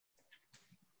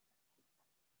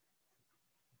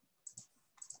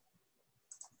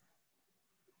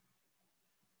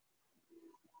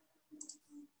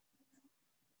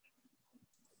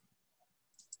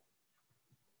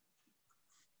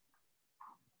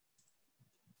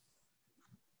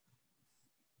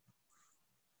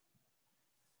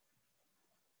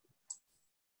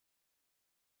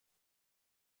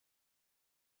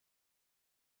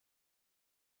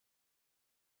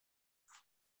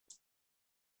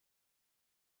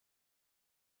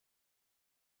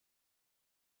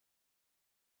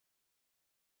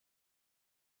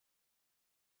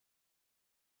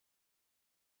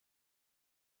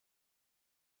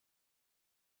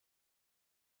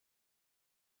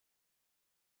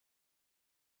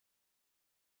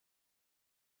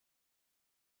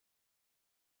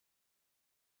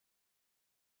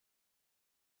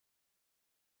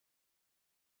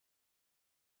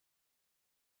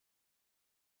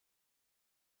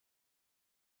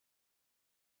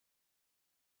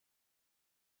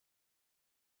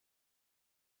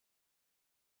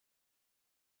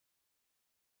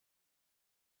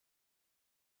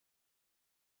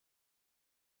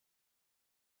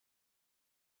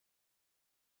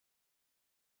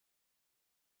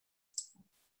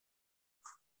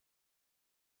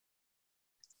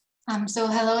So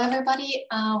hello, everybody.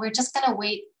 We're just gonna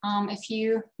wait a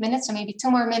few minutes or maybe 2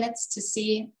 more minutes to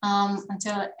see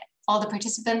until all the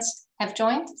participants have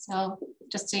joined. So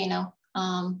just so you know,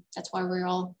 that's why we're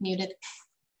all muted.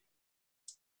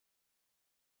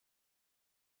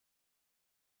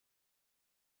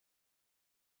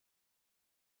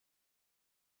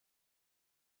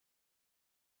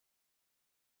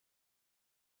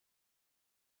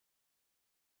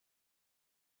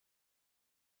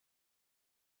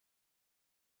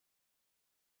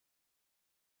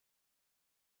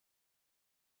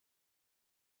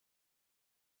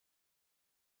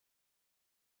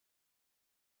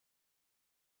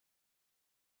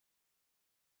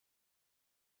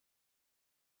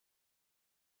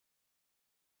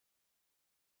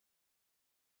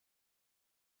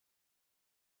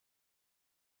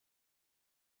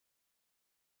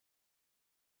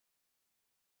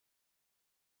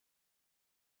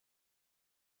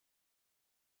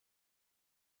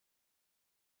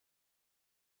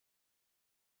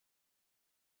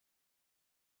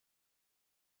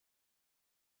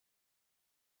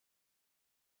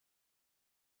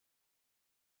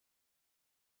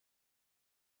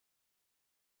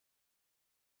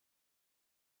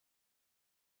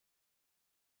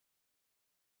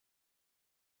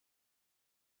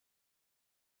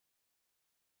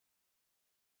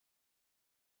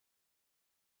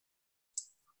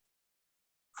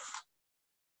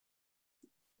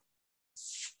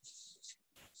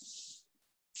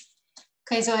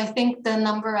 Okay, so I think the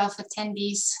number of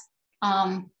attendees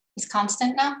is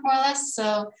constant now, more or less.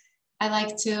 So I'd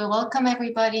like to welcome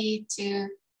everybody to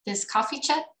this coffee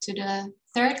chat, to the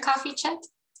third coffee chat.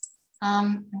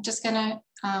 I'm just gonna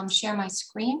share my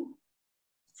screen.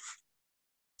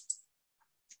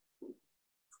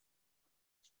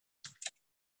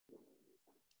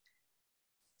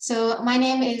 So my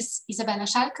name is Isabella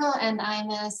Schalko, and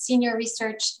I'm a senior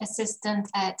research assistant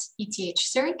at ETH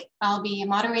Zurich. I'll be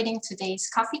moderating today's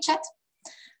coffee chat,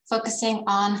 focusing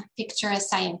on Picture a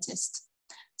Scientist.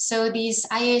 So these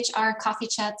IAHR coffee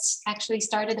chats actually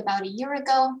started about a year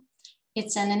ago.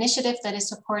 It's an initiative that is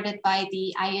supported by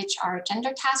the IAHR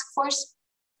Gender Task Force.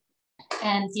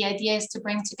 And the idea is to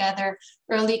bring together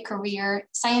early career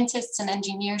scientists and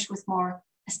engineers with more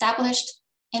established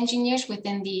engineers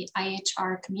within the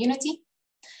IAHR community.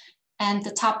 And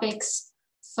the topics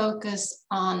focus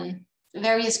on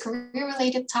various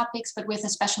career-related topics, but with a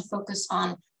special focus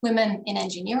on women in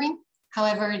engineering.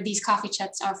 However, these coffee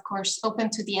chats are, of course, open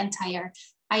to the entire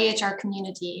IAHR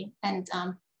community and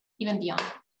even beyond.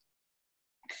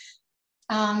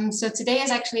 So today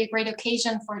is actually a great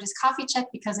occasion for this coffee chat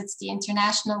because it's the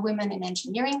International Women in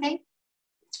Engineering Day.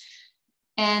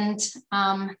 And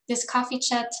this coffee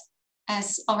chat,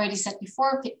 as already said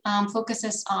before,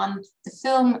 focuses on the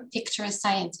film Picture a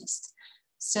Scientist.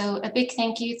 So a big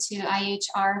thank you to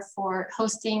IAHR for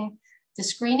hosting the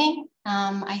screening.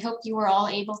 I hope you were all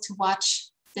able to watch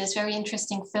this very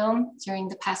interesting film during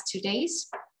the past 2 days.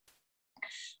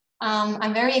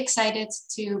 I'm very excited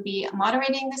to be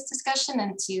moderating this discussion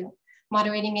and to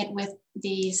moderating it with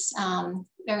these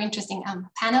very interesting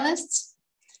panelists.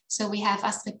 So we have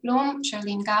Astrid Blom,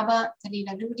 Charlene Gaba,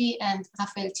 Dalila Ludi, and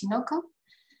Rafael Tinoco.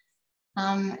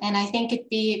 And I think it'd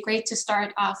be great to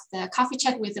start off the coffee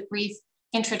chat with a brief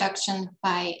introduction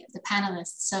by the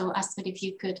panelists. So Astrid, if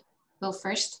you could go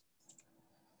first.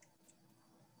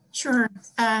 Sure,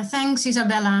 thanks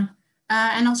Isabella.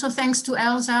 And also thanks to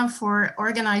Elsa for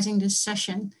organizing this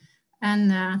session.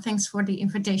 And thanks for the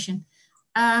invitation.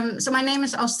 So my name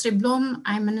is Astrid Blom.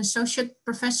 I'm an associate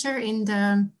professor in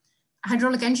the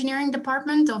Hydraulic Engineering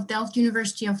Department of Delft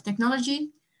University of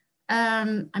Technology.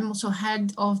 I'm also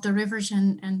head of the Rivers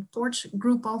and Ports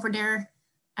group over there.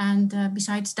 And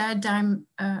besides that, I'm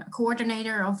a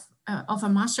coordinator of a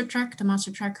master track, the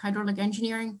master track Hydraulic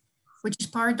Engineering, which is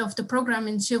part of the program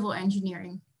in civil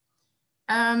engineering.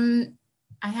 I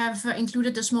have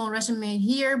included a small resume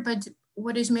here, but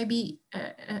what is maybe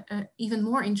even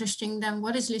more interesting than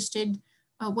what is listed,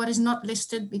 what is not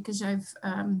listed, because I've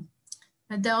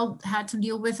had to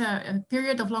deal with a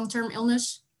period of long-term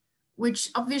illness,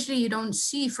 which obviously you don't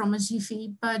see from a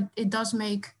CV, but it does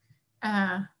make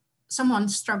someone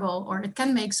struggle, or it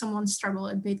can make someone struggle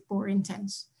a bit more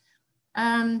intense.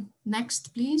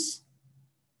 Next, please.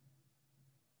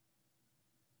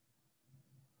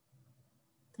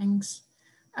 Thanks.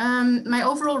 My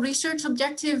overall research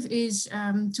objective is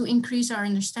to increase our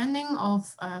understanding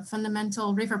of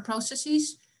fundamental river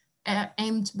processes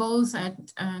aimed both at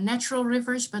natural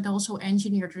rivers, but also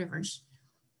engineered rivers.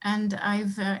 And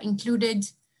I've included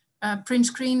a print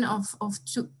screen of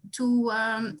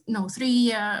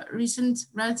three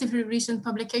relatively recent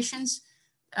publications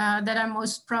that I'm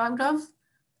most proud of.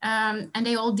 And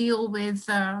they all deal with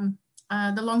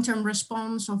the long-term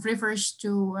response of rivers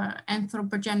to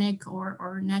anthropogenic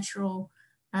or natural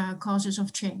causes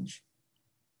of change.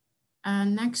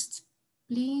 Next,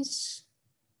 please.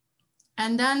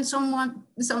 And then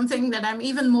something that I'm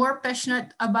even more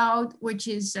passionate about, which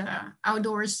is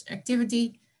outdoors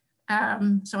activity.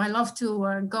 So I love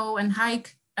to go and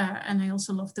hike, and I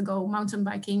also love to go mountain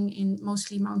biking in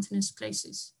mostly mountainous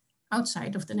places,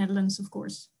 outside of the Netherlands, of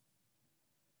course.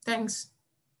 Thanks.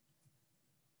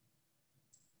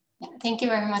 Yeah, thank you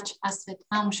very much, Astrid.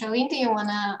 Charlene, do you want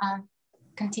to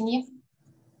continue?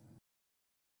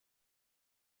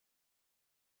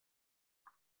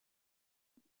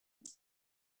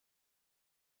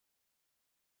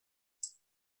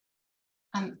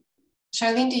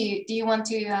 Charlene, do you want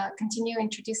to continue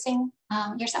introducing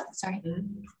yourself? Sorry.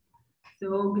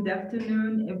 So good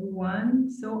afternoon, everyone.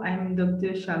 So I'm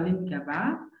Dr. Charlene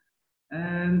Gaba.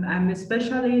 I'm a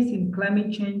specialist in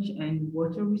climate change and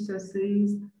water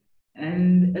resources,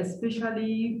 and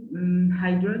especially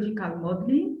hydrological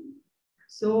modeling.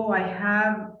 So I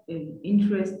have an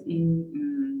interest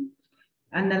in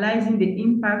analyzing the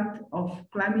impact of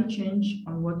climate change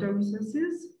on water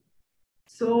resources.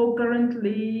 So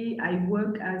currently I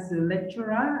work as a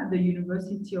lecturer at the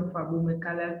University of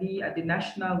Abu-Makalavi at the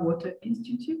National Water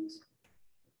Institute.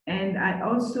 And I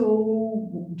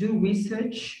also do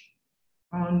research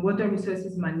on water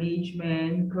resources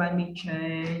management, climate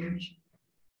change,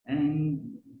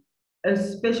 and a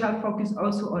special focus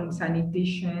also on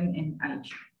sanitation and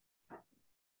hygiene.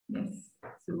 Yes,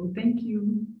 so thank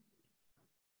you.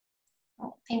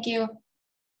 Thank you.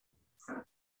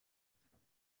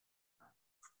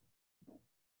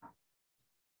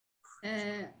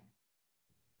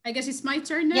 I guess it's my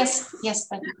turn now. Yes,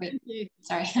 that'd be great. Thank you.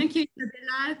 Sorry. Thank you,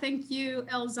 Isabella. Thank you,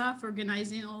 Elsa, for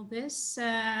organizing all this.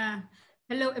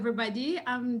 Hello, everybody.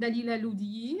 I'm Dalila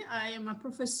Loudi. I am a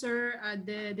professor at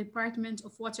the Department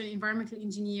of Water and Environmental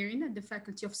Engineering at the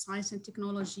Faculty of Science and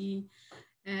Technology,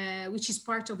 which is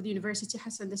part of the University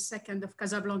Hassan II of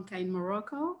Casablanca in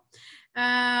Morocco.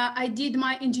 I did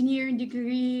my engineering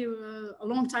degree a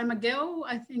long time ago.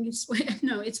 I think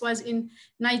it was in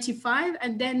 '95,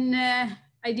 and then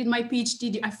I did my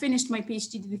PhD. I finished my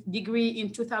PhD degree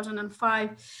in 2005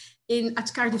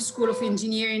 at Cardiff School of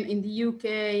Engineering in the UK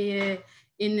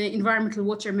in environmental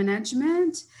water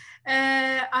management.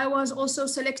 I was also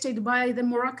selected by the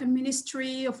Moroccan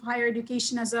Ministry of Higher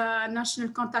Education as a national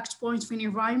contact point for the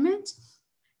environment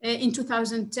in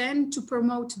 2010 to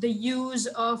promote the use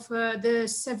of the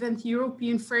 7th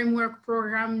European Framework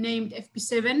Program named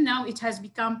FP7. Now it has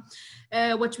become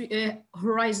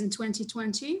Horizon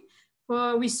 2020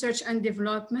 for research and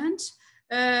development.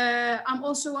 I'm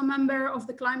also a member of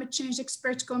the Climate Change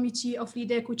Expert Committee of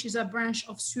LIDEC, which is a branch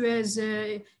of Suez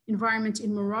Environment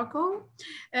in Morocco.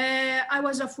 I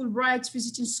was a Fulbright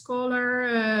visiting scholar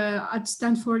at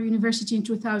Stanford University in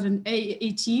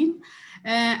 2018.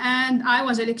 And I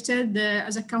was elected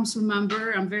as a council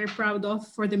member, I'm very proud of,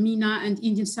 for the MENA and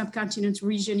Indian subcontinent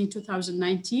region in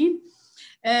 2019.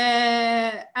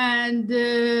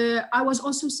 I was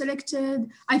also selected.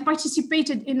 I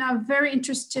participated in a very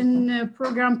interesting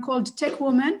program called Tech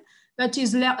Woman that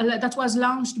was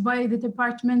launched by the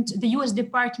US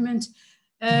Department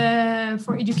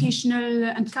for Educational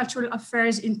and Cultural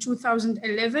Affairs in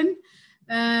 2011.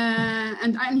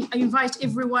 And I invite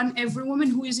every woman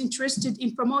who is interested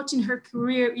in promoting her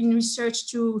career in research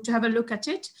to have a look at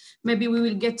it. Maybe we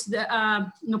will get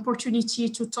an opportunity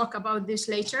to talk about this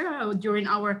later during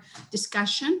our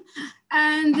discussion.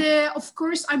 And of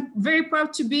course, I'm very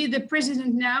proud to be the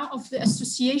president now of the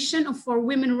Association for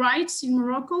Women's Rights in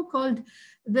Morocco, called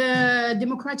the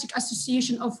Democratic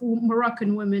Association of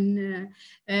Moroccan Women.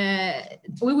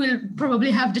 We will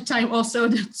probably have the time also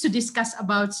to discuss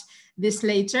about this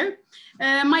later.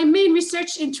 My main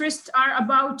research interests are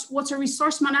about water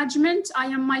resource management. I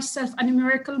am myself a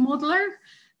numerical modeler.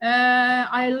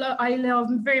 I love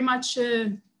very much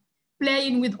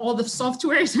playing with all the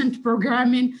softwares and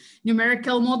programming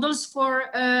numerical models for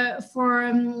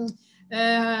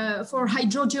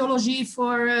hydrogeology,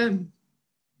 for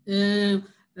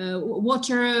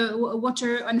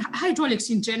water and hydraulics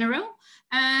in general.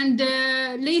 And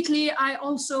lately, I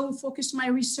also focused my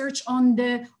research on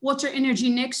the water energy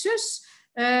nexus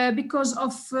because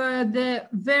of the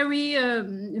very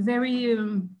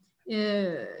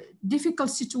difficult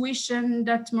situation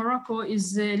that Morocco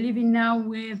is living now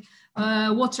with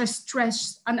water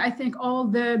stress. And I think all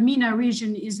the MENA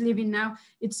region is living now.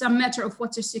 It's a matter of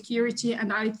water security.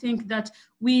 And I think that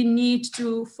we need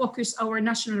to focus our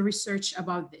national research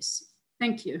about this.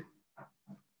 Thank you.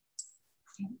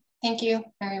 Thank you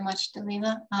very much,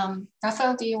 Dalila.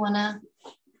 Rafael, do you want to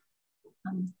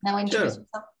now introduce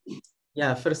yourself?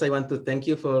 Yeah, first I want to thank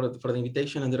you for the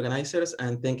invitation and the organizers,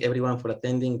 and thank everyone for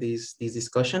attending this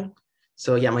discussion.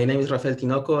 So yeah, my name is Rafael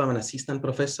Tinoco. I'm an assistant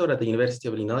professor at the University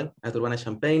of Illinois at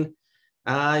Urbana-Champaign.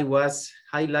 I was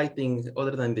highlighting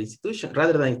rather than the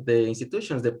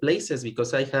institutions, the places,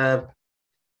 because I have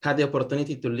had the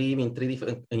opportunity to live in three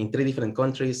different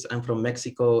countries. I'm from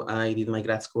Mexico. I did my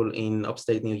grad school in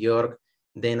upstate New York.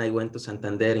 Then I went to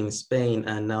Santander in Spain,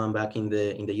 and now I'm back in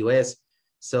the US.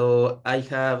 So I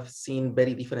have seen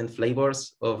very different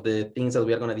flavors of the things that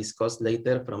we are going to discuss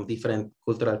later from different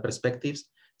cultural perspectives.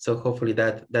 So hopefully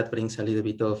that brings a little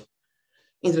bit of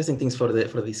interesting things for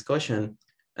the discussion.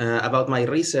 About my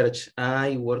research,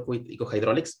 I work with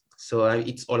ecohydraulics. So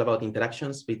it's all about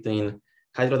interactions between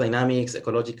hydrodynamics,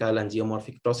 ecological, and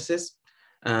geomorphic processes.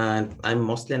 And I'm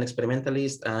mostly an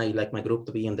experimentalist. I like my group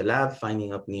to be in the lab,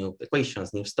 finding up new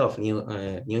equations, new stuff, new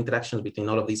interactions between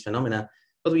all of these phenomena.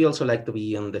 But we also like to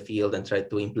be in the field and try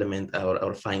to implement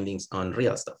our findings on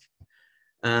real stuff.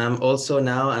 Also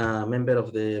now a member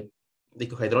of the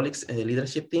ecohydraulics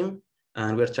leadership team,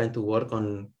 and we're trying to work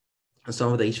on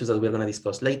some of the issues that we're going to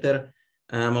discuss later.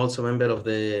 I'm also a member of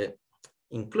the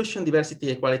Inclusion, Diversity,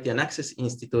 Equality, and Access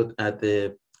Institute at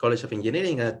the College of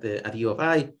Engineering at U of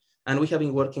I. And we have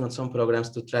been working on some programs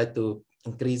to try to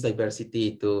increase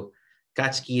diversity, to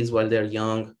catch kids while they're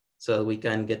young, so that we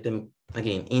can get them,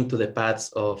 again, into the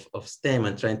paths of STEM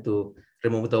and trying to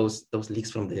remove those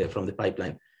leaks from the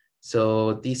pipeline.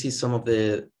 So this is some of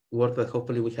the work that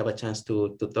hopefully we have a chance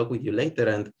to talk with you later.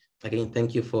 And again,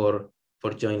 thank you for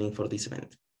joining for this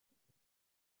event.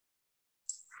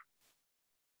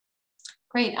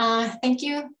 Great, thank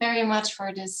you very much for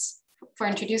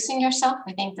introducing yourself.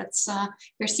 I think that's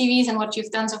your CVs and what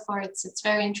you've done so far. It's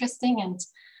very interesting, and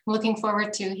I'm looking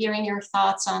forward to hearing your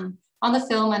thoughts on the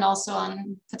film and also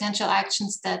on potential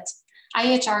actions that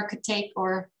IAHR could take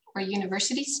or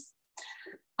universities.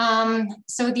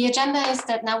 So the agenda is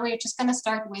that now we're just going to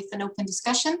start with an open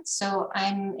discussion. So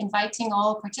I'm inviting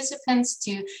all participants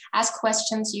to ask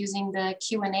questions using the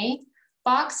Q&A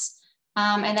box.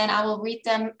 And then I will read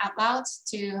them out loud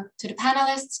to the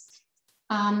panelists.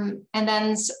 And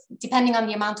then depending on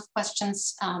the amount of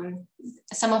questions,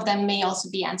 some of them may also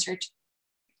be answered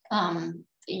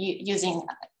using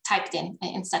typed in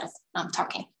instead of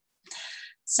talking.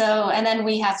 So, and then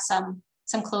we have some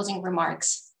closing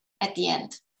remarks at the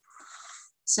end.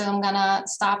 So I'm gonna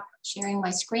stop sharing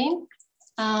my screen.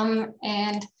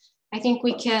 And I think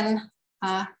we can,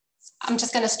 I'm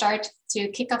just gonna start to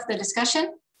kick off the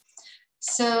discussion.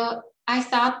 So I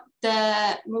thought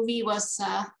the movie was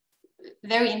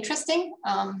very interesting,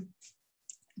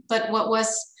 but what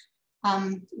was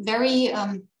very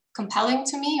compelling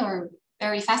to me, or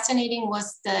very fascinating,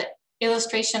 was the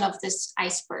illustration of this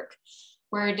iceberg,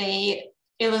 where they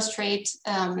illustrate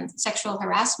sexual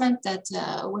harassment that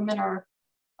women or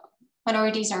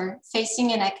minorities are facing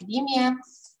in academia,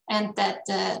 and that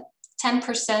the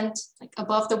 10% like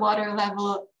above the water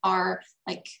level are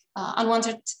like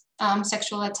unwanted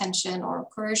sexual attention or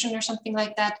coercion or something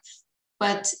like that.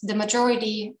 But the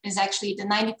majority is actually the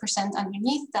 90%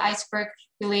 underneath the iceberg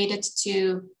related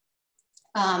to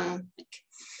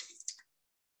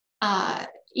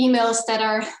emails that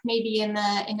are maybe in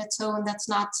a tone that's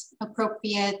not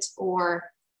appropriate, or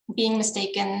being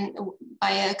mistaken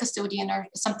by a custodian or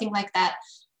something like that.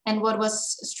 And what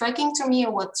was striking to me,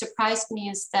 or what surprised me,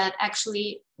 is that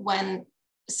actually when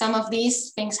some of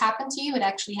these things happen to you, it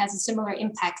actually has a similar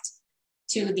impact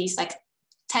to these like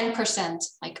 10%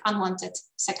 like unwanted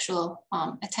sexual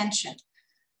attention.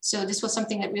 So this was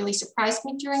something that really surprised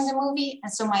me during the movie.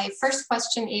 And so my first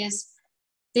question is,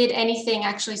 did anything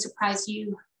actually surprise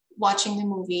you watching the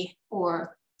movie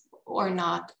or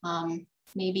not?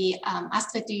 Maybe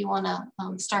Astrid, do you want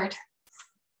to start?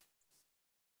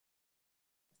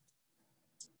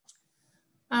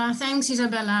 Thanks,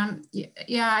 Isabella.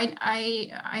 Yeah,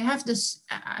 I have this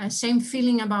same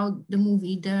feeling about the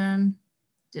movie.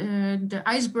 The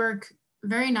iceberg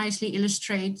very nicely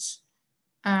illustrates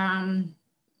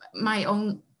my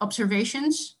own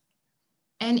observations,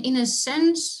 and in a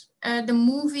sense, the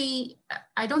movie,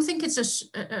 I don't think it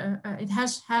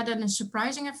has had a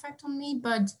surprising effect on me,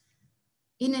 but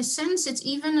in a sense, it's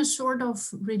even a sort of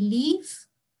relief,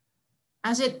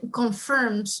 as it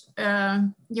confirms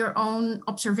your own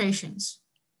observations,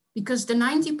 because the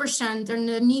 90%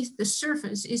 underneath the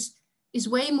surface is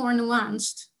way more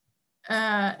nuanced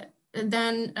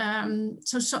than,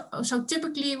 so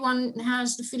typically one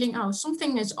has the feeling, oh,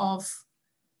 something is off,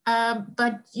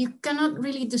 but you cannot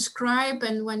really describe.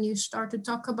 And when you start to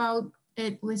talk about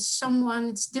it with someone,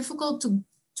 it's difficult to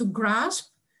grasp,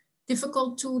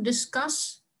 difficult to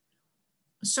discuss.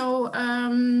 So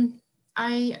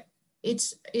I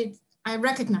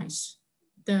recognize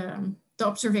the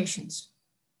observations.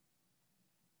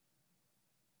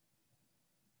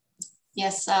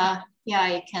 Yes, yeah,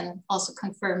 I can also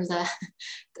confirm that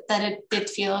it did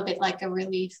feel a bit like a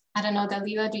relief. I don't know,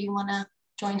 Dalila, do you want to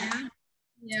join?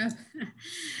 Yeah,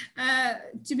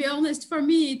 to be honest, for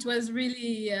me, it was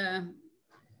really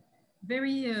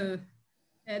very,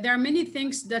 there are many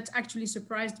things that actually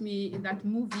surprised me in that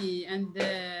movie. And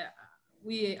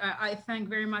I thank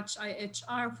very much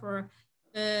IAHR for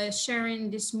sharing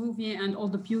this movie and all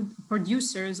the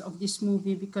producers of this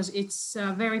movie, because it's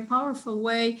a very powerful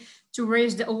way to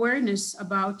raise the awareness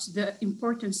about the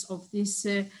importance of these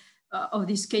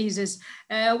cases.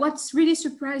 What's really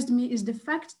surprised me is the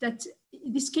fact that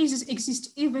these cases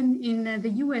exist even in the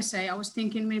USA. I was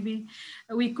thinking maybe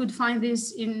we could find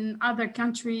this in other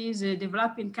countries,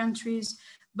 developing countries,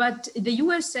 but the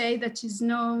USA, that is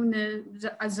known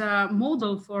as a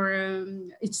model for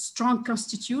its strong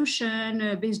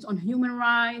constitution based on human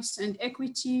rights and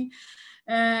equity,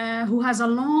 who has a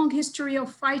long history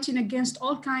of fighting against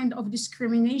all kinds of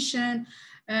discrimination.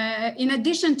 In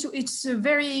addition to its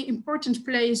very important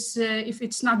place, if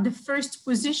it's not the first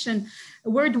position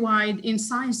worldwide in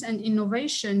science and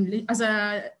innovation, as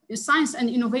a science and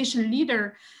innovation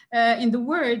leader in the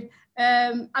world,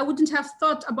 I wouldn't have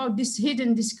thought about this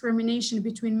hidden discrimination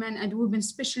between men and women,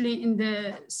 especially in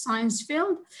the science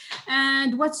field.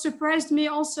 And what surprised me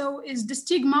also is the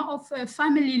stigma of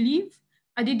family leave.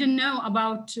 I didn't know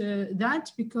about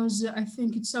that, because I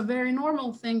think it's a very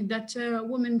normal thing that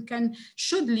women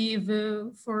should leave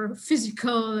for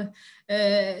physical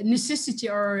necessity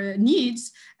or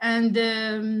needs. And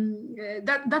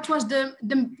that was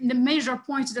the major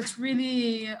point that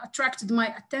really attracted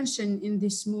my attention in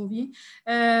this movie.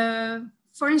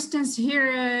 For instance, here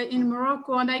in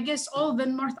Morocco, and I guess all the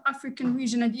North African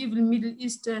region and even Middle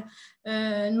East,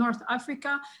 North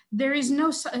Africa, there is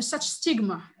no such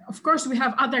stigma. Of course, we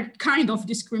have other kind of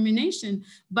discrimination,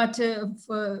 but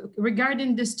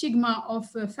regarding the stigma of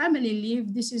family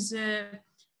leave, this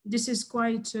is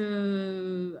quite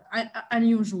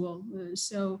unusual.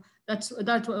 So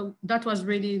that was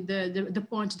really the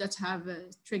point that have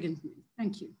triggered me.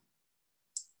 Thank you.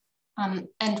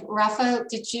 And Rafa,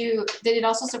 did it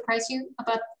also surprise you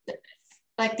about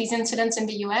like these incidents in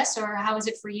the US, or how is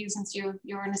it for you since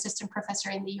you're an assistant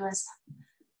professor in the US?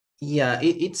 Yeah,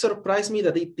 it surprised me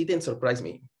that it didn't surprise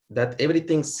me, that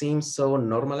everything seems so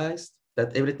normalized,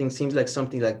 that everything seems like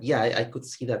something like, yeah, I could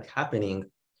see that happening.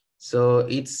 So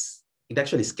it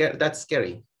actually that's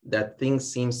scary, that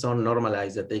things seem so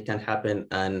normalized that they can happen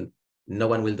and no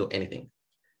one will do anything.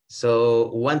 So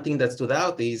one thing that stood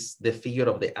out is the figure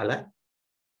of the ally.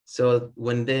 So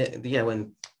when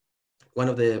one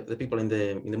of the people in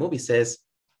the movie says,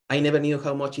 "I never knew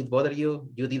how much it bothered you.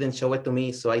 You didn't show it to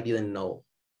me, so I didn't know."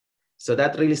 So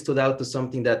that really stood out to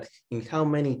something that in how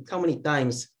many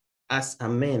times as a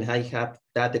man I have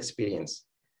that experience.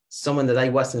 Someone that I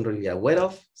wasn't really aware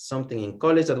of, something in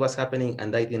college that was happening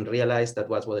and I didn't realize that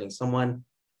was bothering someone,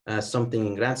 something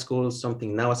in grad school,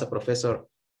 something now as a professor.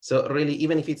 So really,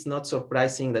 even if it's not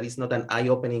surprising that it's not an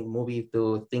eye-opening movie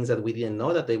to things that we didn't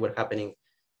know that they were happening,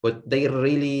 but they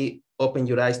really open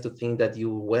your eyes to think that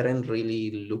you weren't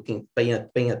really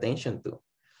paying attention to.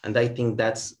 And I think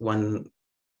that's one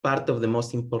part of the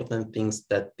most important things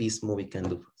that this movie can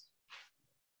do for us.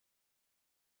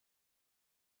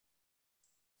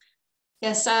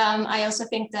 Yes, I also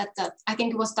think that I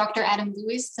think it was Dr. Adam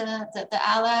Lewis, the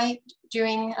ally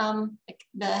during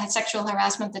the sexual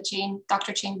harassment that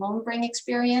Dr. Jane Bolenbring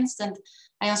experienced. And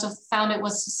I also found it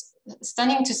was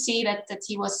stunning to see that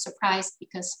he was surprised,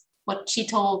 because what she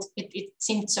told, it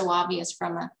seemed so obvious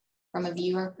from a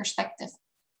viewer perspective.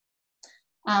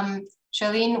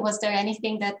 Charlene, was there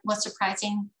anything that was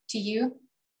surprising to you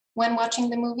when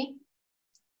watching the movie?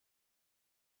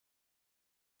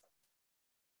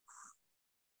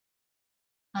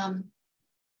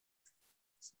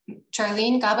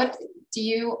 Charlene, Gabat, do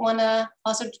you want to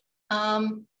also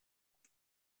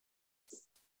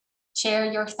share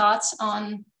your thoughts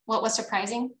on what was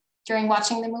surprising during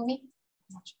watching the movie?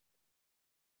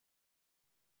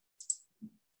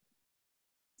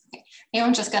 Okay. Maybe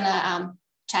I'm just gonna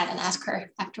chat and ask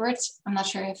her afterwards. I'm not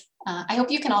sure if, I hope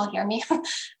you can all hear me.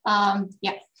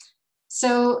 Yeah,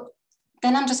 so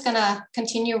then I'm just gonna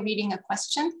continue reading a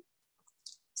question.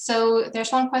 So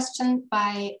there's one question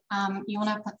by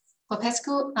Iona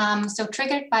Popescu. So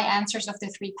triggered by answers of the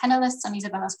three panelists on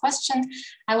Isabella's question,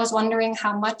 I was wondering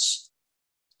how much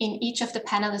in each of the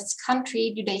panelists'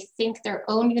 country do they think their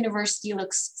own university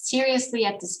looks seriously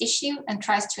at this issue and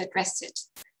tries to address it?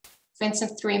 For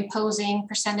instance, through imposing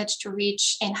percentage to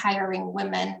reach in hiring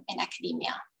women in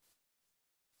academia.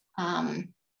 I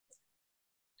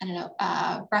don't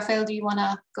know, Rafael, do you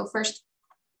wanna go first?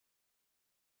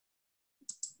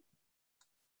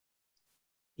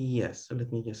 Yes, so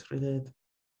let me just read it.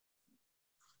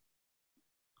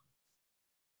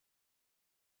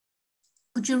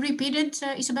 Could you repeat it,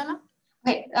 Isabella?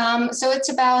 Okay, so it's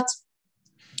about,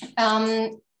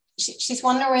 she's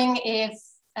wondering if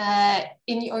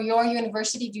in your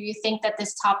university, do you think that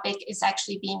this topic is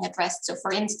actually being addressed? So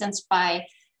for instance, by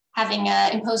having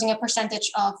imposing a percentage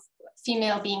of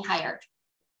female being hired.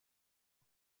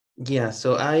 Yeah,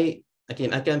 so I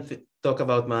can talk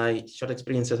about my short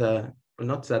experience as a,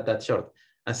 not that short,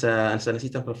 as an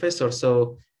assistant professor.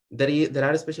 So there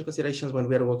are special considerations when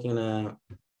we are working on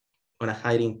a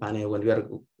hiring panel, when we are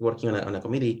working on a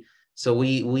committee. So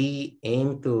we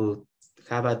aim to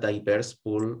have a diverse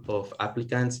pool of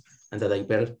applicants and the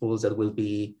diverse pools that will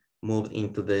be moved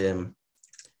into the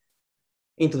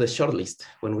shortlist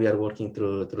when we are working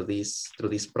through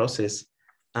this process.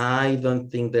 I don't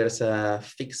think there's a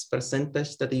fixed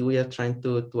percentage that we are trying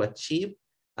to achieve.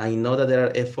 I know that there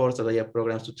are efforts, that there are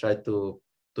programs to try to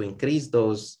increase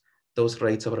those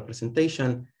rates of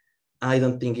representation. I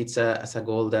don't think it's as a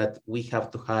goal that we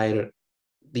have to hire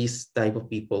this type of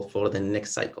people for the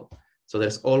next cycle. So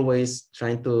there's always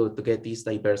trying to get this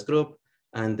diverse group,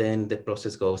 and then the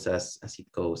process goes as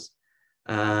it goes.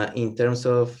 In terms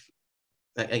of,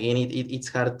 again, it's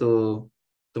hard to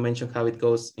mention how it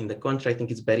goes in the country. I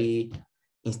think it's very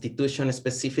institution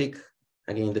specific,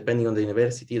 again, depending on the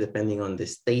university, depending on the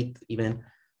state even.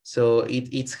 So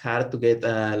it's hard to get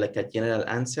like a general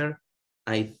answer.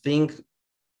 I think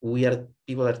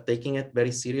people are taking it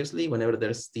very seriously whenever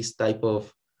there's this type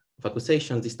of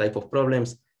accusations, this type of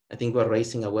problems. I think we're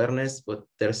raising awareness, but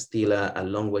there's still a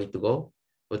long way to go.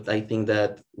 But I think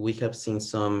that we have seen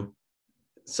some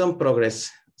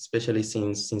progress, especially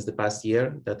since the past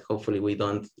year, that hopefully we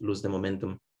don't lose the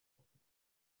momentum.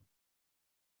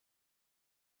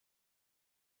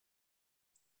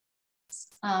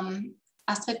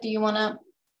 Astrid, do you want to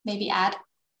maybe add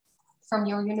from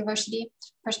your university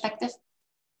perspective?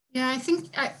 Yeah, I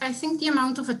think the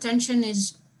amount of attention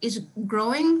is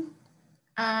growing,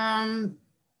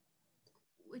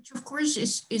 which of course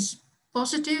is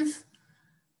positive,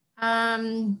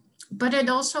 but it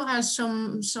also has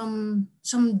some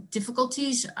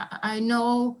difficulties. I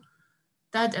know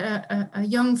that a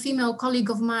young female colleague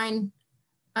of mine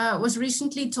was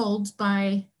recently told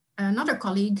by another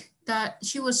colleague that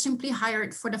she was simply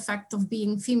hired for the fact of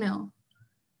being female.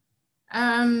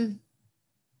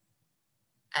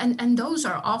 And those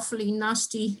are awfully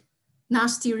nasty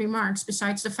remarks,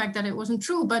 besides the fact that it wasn't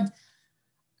true. But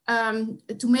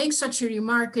to make such a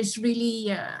remark is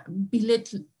really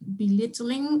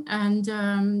belittling and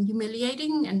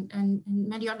humiliating and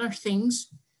many other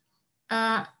things.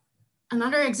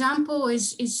 Another example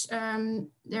is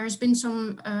there has been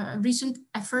some recent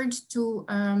effort to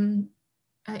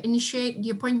initiate the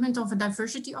appointment of a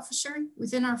diversity officer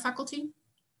within our faculty,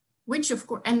 which of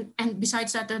course, and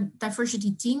besides that, a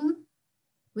diversity team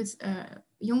with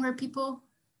younger people.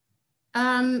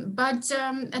 But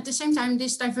at the same time,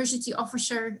 this diversity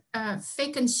officer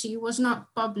vacancy was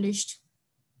not published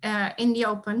in the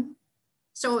open.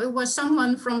 So it was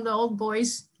someone from the Old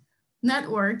Boys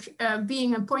network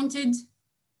being appointed.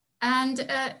 And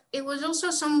it was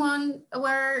also someone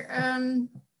where,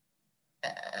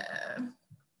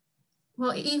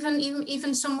 well,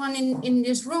 even someone in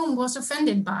this room was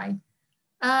offended by.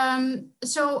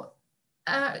 So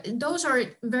those are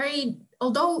very,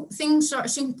 although things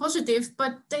seem positive,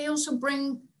 but they also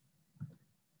bring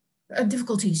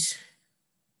difficulties.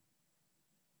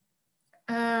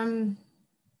 But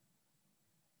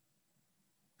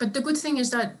the good thing is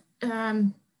that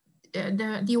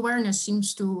the awareness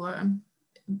seems to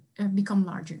become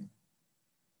larger.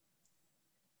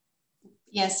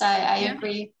 Yes, I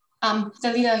agree.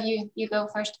 Dalila, you go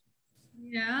first.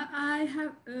 Yeah, I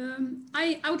have.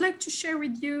 I would like to share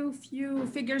with you a few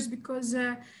figures because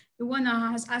the one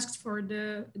has asked for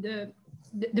the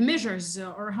measures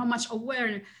or how much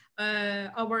aware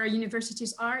our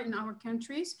universities are in our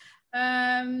countries.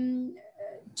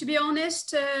 To be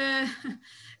honest,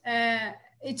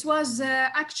 it was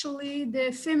actually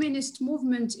the feminist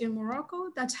movement in Morocco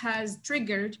that has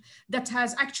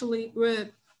actually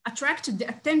attracted the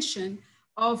attention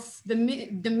of the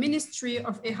Ministry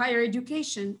of Higher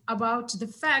Education about the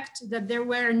fact that there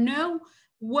were no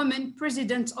women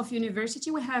presidents of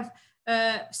university. We have,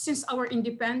 since our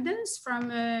independence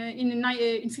from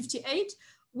in 58,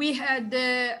 we had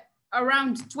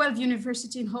around 12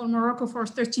 universities in whole Morocco for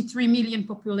 33 million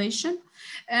population.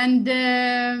 And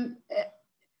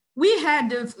we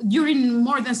had, during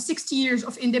more than 60 years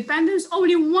of independence,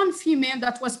 only one female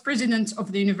that was president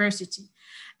of the university.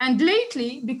 And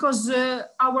lately, because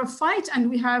our fight, and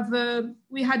we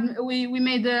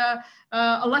made a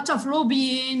lot of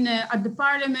lobbying at the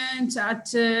parliament,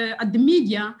 at the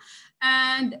media,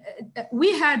 and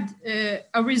we had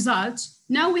a result.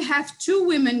 Now we have 2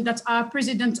 women that are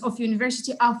president of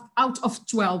university out of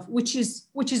 12, which is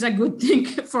a good thing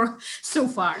for so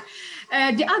far.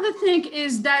 The other thing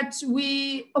is that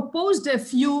we opposed a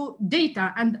few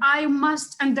data, and I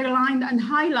must underline and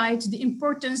highlight the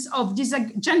importance of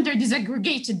gender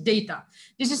disaggregated data.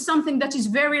 This is something that is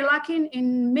very lacking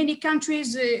in many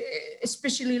countries,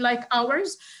 especially like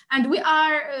ours. And we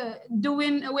are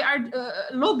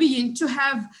lobbying to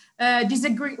have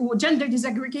gender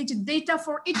disaggregated data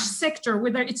for each sector,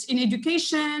 whether it's in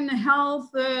education, health,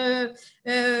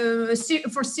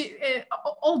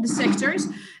 all the sectors.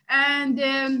 And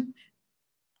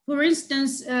for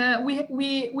instance,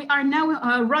 we are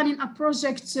now running a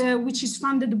project which is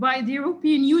funded by the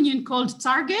European Union called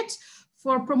Target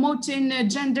for promoting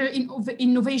gender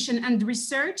innovation and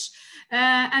research.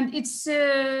 And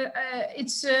the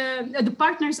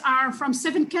partners are from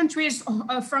 7 countries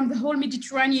from the whole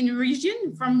Mediterranean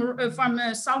region, from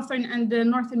southern and the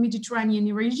northern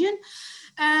Mediterranean region.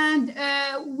 And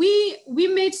we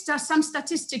made some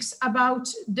statistics about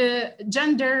the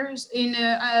genders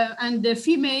and the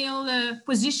female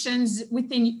positions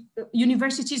within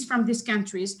universities from these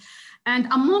countries. And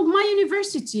among my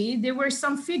university, there were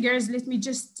some figures. Let me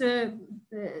just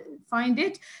find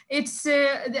it. It's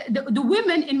the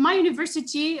women in my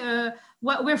university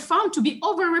were found to be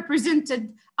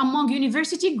overrepresented among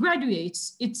university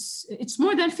graduates. It's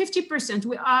more than 50%.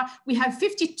 We have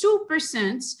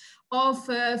 52% of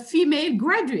female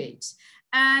graduates.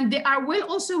 And they are well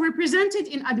also represented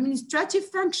in administrative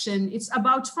function. It's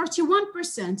about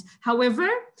 41%. However,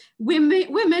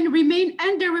 women remain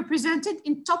underrepresented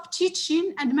in top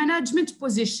teaching and management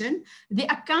position. They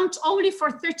account only for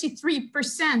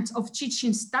 33% of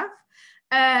teaching staff.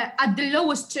 At the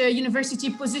lowest university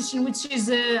position, which is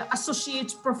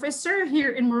associate professor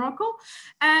here in Morocco.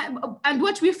 And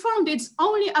what we found, it's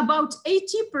only about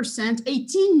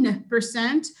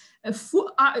 18%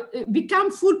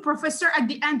 become full professor at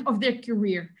the end of their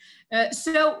career. There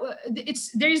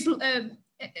is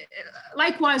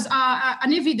likewise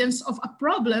an evidence of a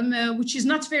problem which is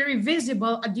not very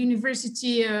visible at the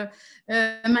university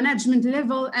management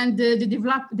level and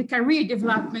the career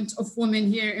development of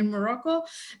women here in Morocco.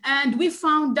 And we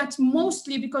found that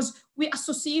mostly because we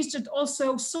associated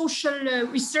also social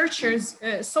researchers,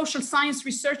 social science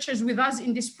researchers with us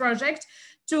in this project,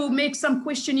 to make some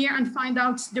questionnaire and find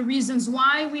out the reasons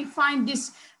why we find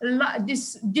this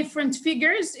different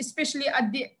figures, especially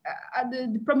at the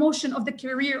promotion of the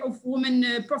career of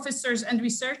women professors and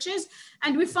researchers.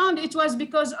 And we found it was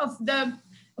because of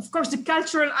course, the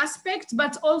cultural aspect,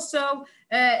 but also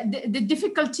the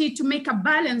difficulty to make a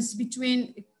balance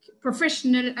between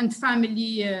professional and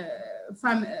family,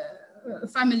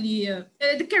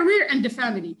 the career and the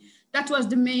family. That was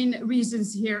the main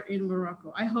reasons here in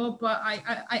Morocco. I hope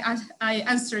I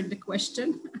answered the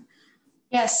question.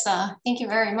 Yes, thank you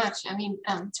very much. I mean,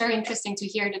 it's very interesting to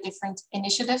hear the different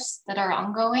initiatives that are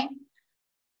ongoing.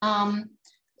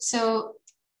 So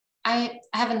I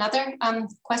have another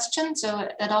question. So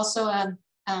that also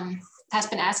has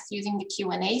been asked using the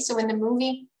Q&A. So in the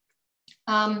movie,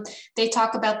 they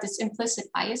talk about this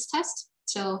implicit bias test.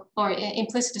 Or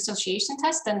implicit association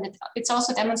test, and it's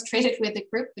also demonstrated with a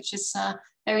group, which is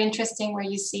very interesting, where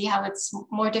you see how it's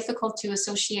more difficult to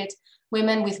associate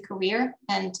women with career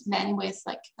and men with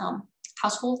like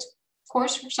household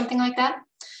course or something like that.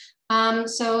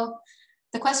 So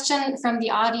the question from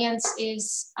the audience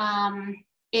is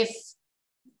if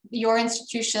your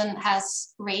institution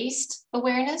has raised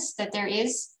awareness that there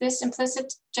is this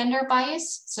implicit gender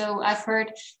bias. So I've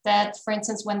heard that, for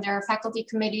instance, when there are faculty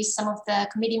committees, some of the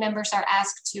committee members are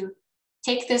asked to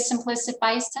take this implicit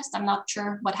bias test. I'm not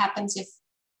sure what happens if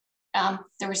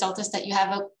the result is that you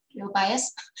have a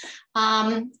bias.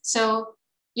 So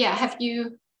yeah, have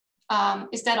you,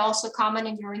 is that also common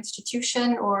in your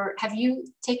institution, or have you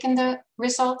taken the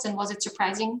results and was it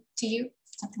surprising to you?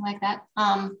 Something like that.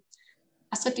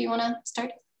 Asa, do you want to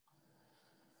start?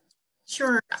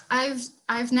 Sure.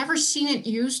 I've never seen it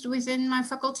used within my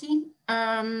faculty.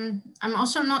 I'm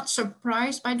also not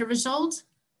surprised by the result.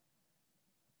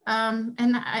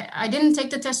 And I didn't take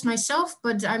the test myself,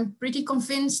 but I'm pretty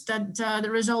convinced that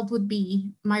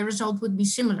my result would be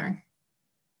similar,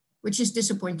 which is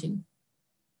disappointing.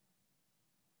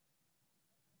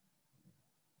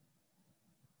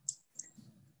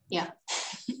 Yeah,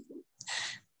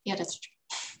 yeah, that's true.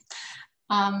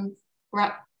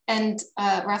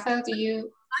 Rafael, do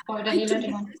you, or Dalila, do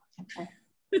you want to?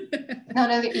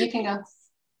 No, you can go.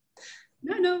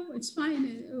 No, it's fine.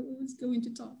 I was going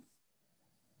to talk.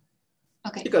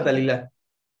 Okay. You got Dalila.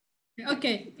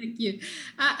 Okay, thank you.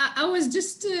 I was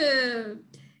just,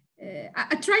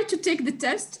 I tried to take the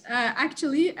test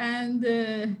actually, and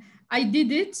I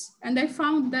did it, and I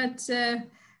found that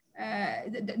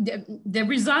the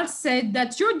results said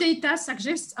that your data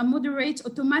suggests a moderate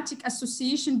automatic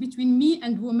association between me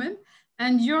and woman,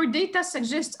 and your data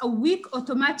suggests a weak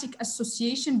automatic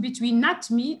association between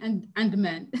not me and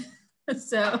men.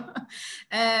 So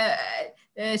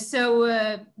this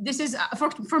is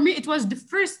for me, it was the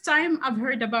first time I've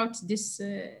heard about this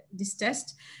this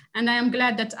test, and I am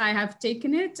glad that I have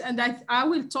taken it, and I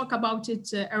will talk about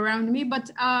it around me, but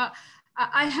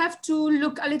I have to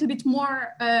look a little bit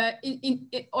more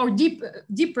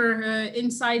deeper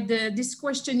inside this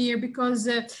questionnaire, because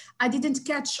I didn't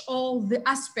catch all the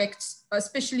aspects,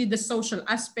 especially the social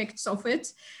aspects of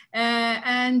it.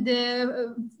 And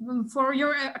for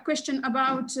your question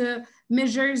about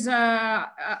measures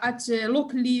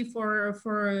locally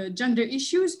for gender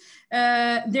issues,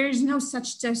 there is no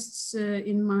such tests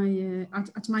in my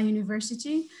at my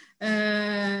university.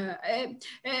 I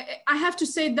have to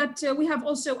say that we have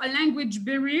also a language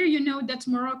barrier. You know that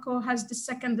Morocco has the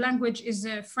second language is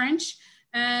French,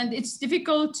 and it's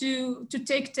difficult to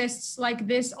take tests like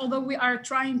this, although we are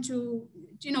trying to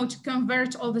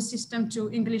convert all the system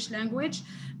to English language,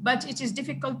 but it is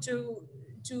difficult to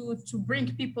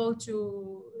bring people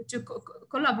to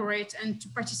collaborate and to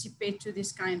participate to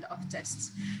this kind of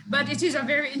tests. But it is a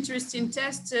very interesting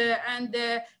test, and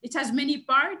it has many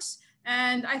parts.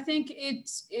 And I think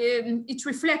it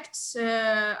reflects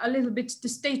a little bit the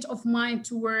state of mind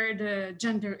toward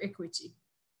gender equity.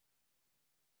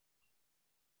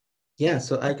 Yeah,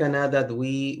 so I can add that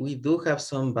we do have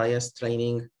some bias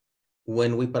training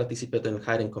when we participate in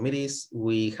hiring committees.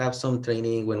 We have some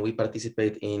training when we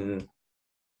participate in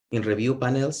review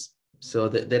panels. So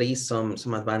there is some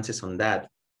advances on that.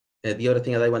 The other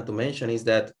thing that I want to mention is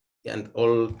that, and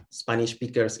all Spanish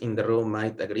speakers in the room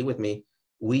might agree with me,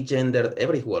 we gendered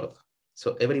every word.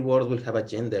 So every word will have a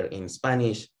gender in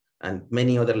Spanish and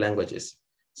many other languages.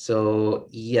 So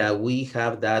yeah, we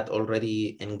have that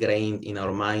already ingrained in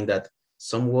our mind that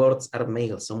some words are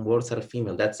male, some words are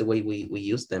female. That's the way we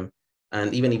use them.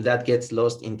 And even if that gets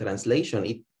lost in translation,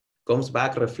 it comes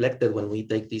back reflected when we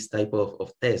take this type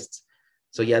of tests.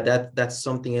 So yeah, that's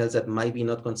something else that might be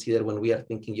not considered when we are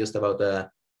thinking just about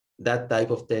that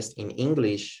type of test in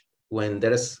English, when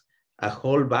there's a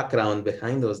whole background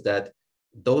behind us, that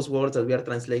those words that we are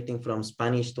translating from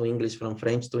Spanish to English, from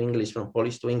French to English, from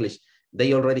Polish to English,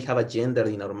 they already have a gender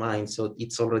in our mind. So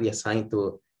it's already assigned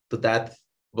to that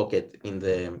bucket in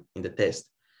the test.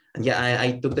 And yeah,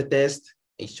 I took the test.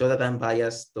 It showed that I'm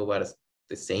biased towards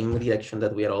the same direction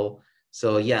that we are all.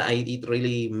 So yeah, it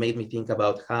really made me think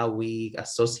about how we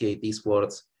associate these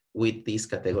words with these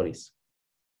categories.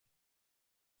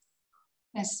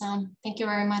 Yes, thank you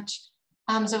very much.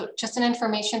 So just an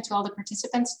information to all the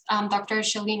participants, Dr.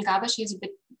 Shalin Gaba, she has a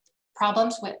bit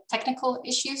problems with technical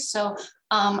issues. So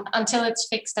until it's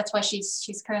fixed, that's why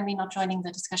she's currently not joining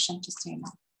the discussion, just so you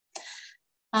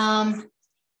know.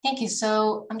 Thank you.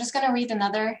 So I'm just gonna read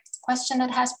another question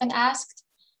that has been asked.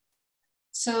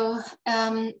 So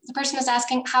the person is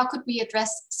asking, how could we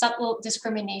address subtle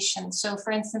discrimination? So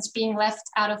for instance, being left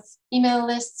out of email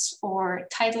lists or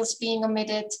titles being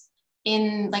omitted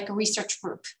in like a research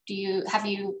group. Have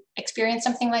you experienced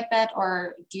something like that,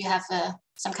 or do you have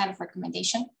some kind of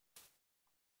recommendation?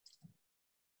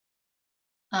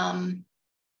 Dalila,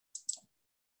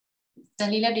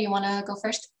 do you want to go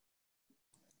first?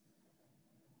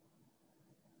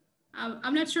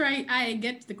 I'm not sure I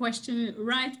get the question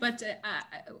right, but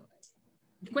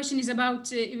the question is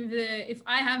about if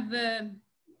I have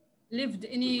lived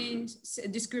any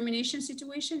discrimination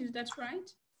situation. Is that right?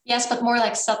 Yes, but more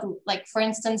like subtle, like for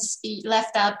instance, be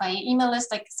left out by an email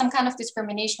list, like some kind of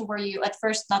discrimination where you at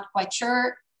first not quite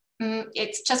sure,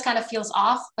 it just kind of feels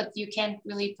off, but you can't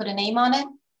really put a name on it.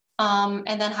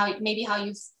 And then maybe how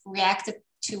you've reacted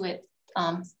to it,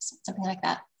 something like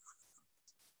that.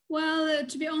 Well,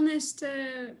 to be honest,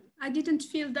 I didn't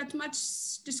feel that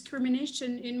much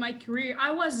discrimination in my career.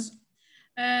 I was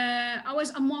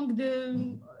among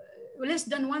the less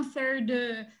than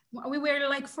 1/3. We were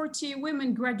like 40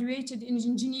 women graduated in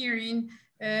engineering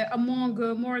among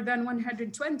more than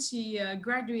 120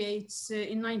 graduates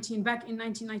back in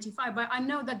 1995. But I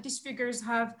know that these figures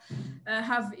have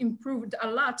improved a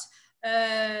lot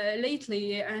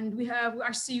lately, and we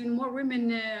are seeing more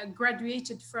women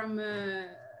graduated from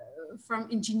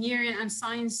engineering and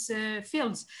science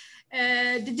fields.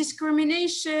 The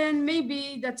discrimination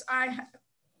maybe that I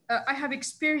have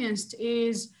experienced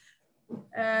is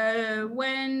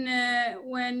when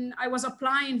I was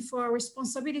applying for a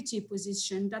responsibility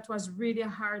position. That was really a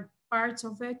hard part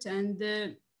of it, and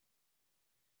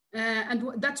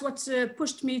that's what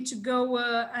pushed me to go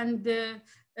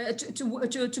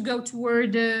to go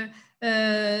toward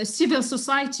civil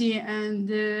society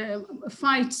and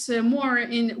fight more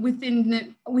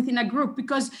within a group,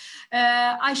 because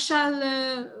I shall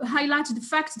highlight the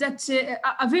fact that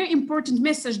a very important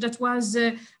message that was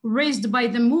raised by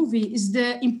the movie is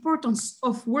the importance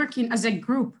of working as a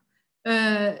group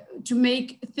to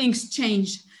make things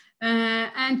change.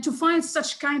 And to find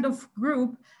such kind of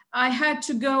group, I had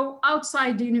to go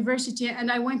outside the university, and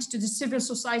I went to the civil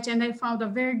society, and I found a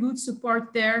very good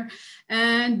support there.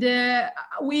 And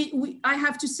I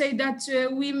have to say that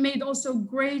we made also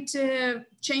great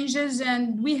changes,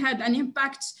 and we had an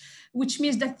impact, which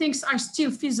means that things are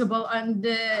still feasible. And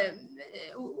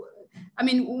I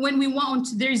mean, when we want,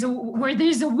 where there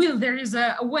is a will, there is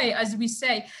a way, as we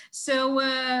say. So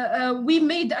we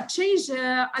made a change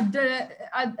at the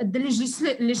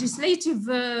legislative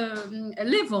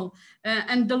level,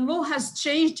 and the law has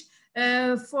changed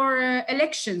for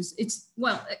elections.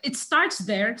 It starts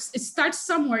there. It starts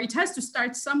somewhere. It has to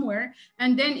start somewhere,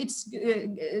 and then it's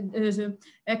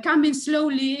coming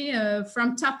slowly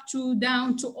from top to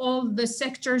down to all the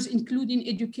sectors, including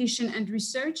education and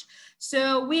research. So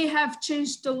we have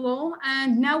changed the law,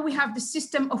 and now we have the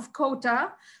system of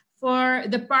quota for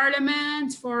the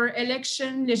parliament, for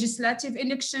legislative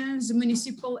elections,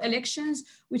 municipal elections,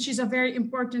 which is a very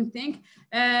important thing.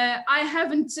 I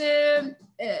haven't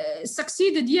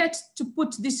succeeded yet to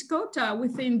put this quota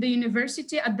within the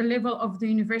university, at the level of the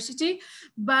university,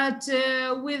 but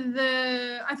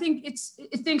I think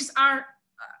things are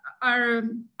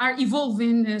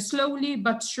evolving slowly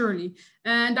but surely.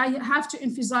 And I have to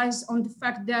emphasize on the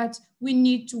fact that we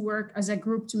need to work as a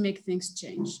group to make things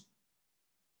change.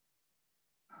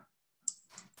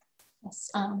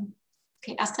 Yes.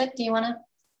 Okay, Astrid, do you want to?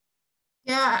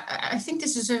 Yeah, I think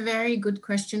this is a very good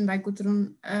question by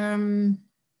Gudrun.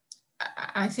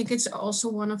 I think it's also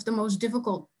one of the most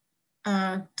difficult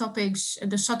topics,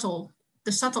 the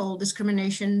subtle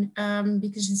discrimination,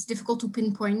 because it's difficult to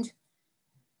pinpoint.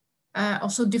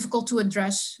 Also difficult to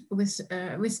address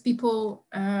with people.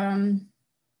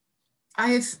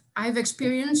 I've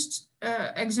experienced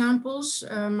examples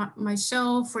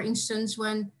myself, for instance,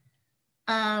 when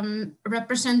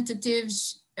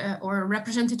representatives or a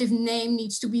representative name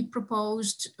needs to be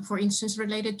proposed, for instance,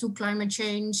 related to climate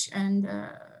change and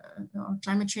or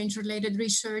climate change related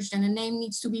research, then a name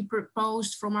needs to be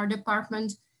proposed from our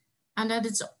department, and that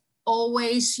it's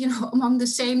always, you know, among the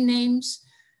same names.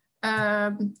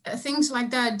 Things like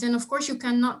that, then of course you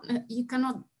cannot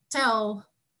tell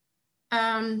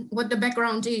what the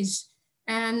background is.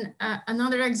 And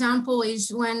another example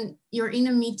is when you're in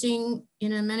a meeting,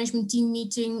 in a management team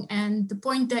meeting, and the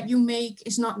point that you make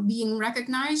is not being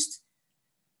recognized.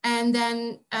 And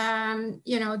then,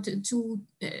 you know,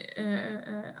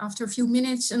 after a few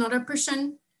minutes, another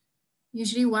person,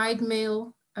 usually white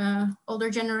male, older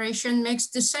generation, makes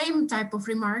the same type of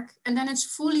remark, and then it's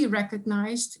fully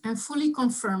recognized and fully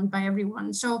confirmed by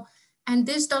everyone. So, and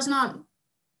this does not,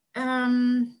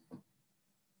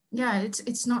 yeah,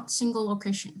 it's not single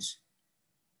locations,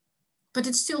 but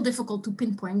it's still difficult to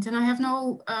pinpoint. And I have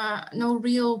no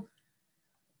real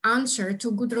answer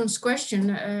to Gudrun's question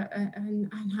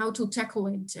and how to tackle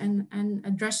it and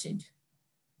address it.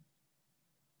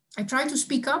 I try to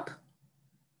speak up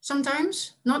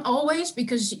sometimes, not always,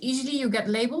 because easily you get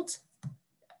labeled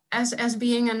as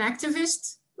being an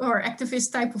activist or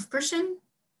activist type of person.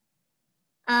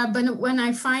 But when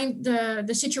I find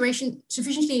the situation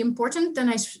sufficiently important, then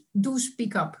I do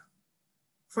speak up.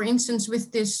 For instance,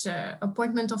 with this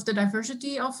appointment of the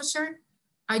diversity officer,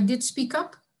 I did speak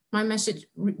up. My message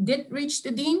did reach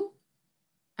the dean.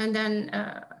 And then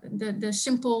the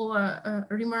simple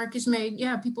remark is made,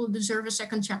 yeah, people deserve a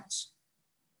second chance.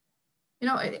 You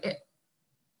know,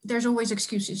 there's always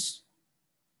excuses.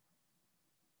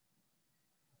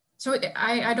 So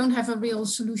I don't have a real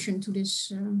solution to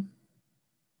this.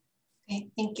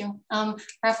 Okay, thank you.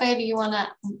 Rafael, do you want to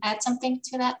add something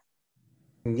to that?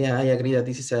 Yeah, I agree that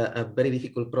this is a very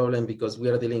difficult problem because we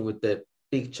are dealing with the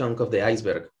big chunk of the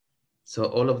iceberg. So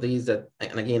all of these that,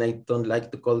 and again, I don't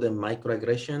like to call them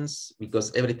microaggressions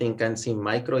because everything can seem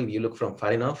micro if you look from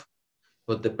far enough,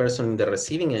 but the person in the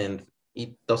receiving end,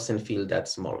 it doesn't feel that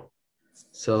small.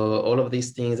 So all of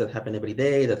these things that happen every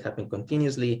day, that happen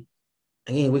continuously,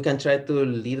 again, we can try to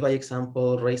lead by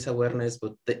example, raise awareness,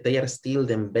 but they are still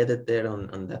embedded there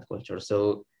on that culture.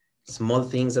 So small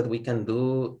things that we can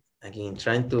do, again,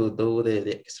 trying to do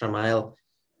the extra mile.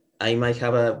 I might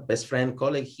have a best friend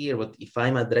colleague here, but if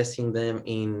I'm addressing them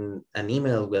in an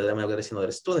email where I'm addressing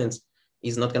other students,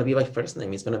 it's not going to be by first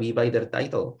name, it's going to be by their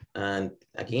title. And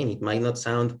again, it might not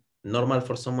sound normal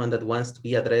for someone that wants to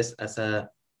be addressed as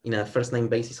in a first name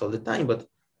basis all the time, but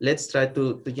let's try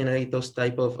to generate those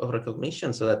type of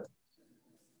recognition so that,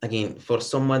 again, for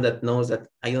someone that knows that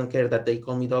I don't care that they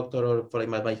call me doctor or for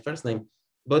my first name,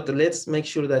 but let's make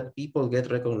sure that people get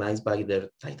recognized by their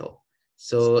title.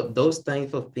 So those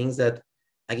type of things that,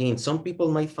 again, some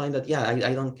people might find that, yeah,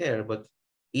 I don't care, but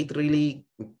it really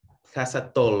has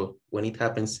a toll when it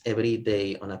happens every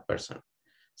day on a person.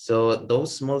 So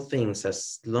those small things,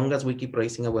 as long as we keep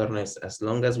raising awareness, as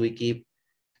long as we keep,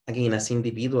 again, as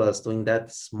individuals doing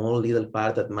that small little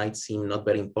part that might seem not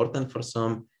very important for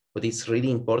some, but it's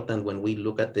really important when we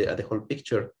look at the whole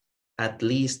picture, at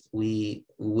least we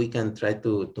can try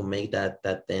to make that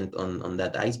dent on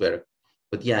that iceberg.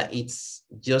 But yeah, it's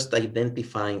just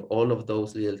identifying all of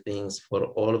those little things for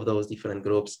all of those different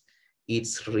groups.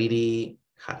 It's really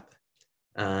hard.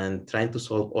 And trying to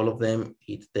solve all of them,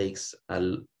 it takes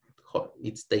all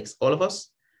of us.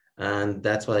 And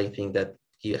that's why I think that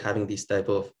having this type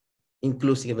of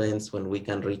inclusive events when we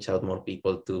can reach out more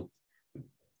people to,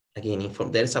 again,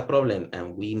 inform there's a problem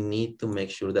and we need to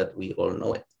make sure that we all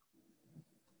know it.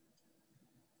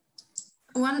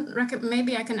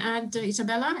 Maybe I can add,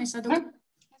 Isabella, is that okay?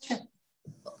 Sure.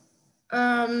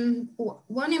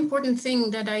 One important thing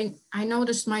that I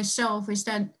noticed myself is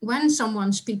that when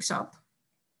someone speaks up,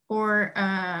 or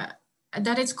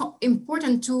that it's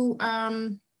important to,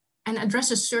 and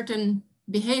addresses certain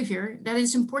behavior, that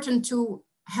it's important to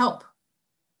help,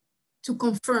 to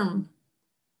confirm,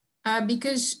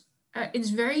 because it's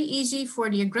very easy for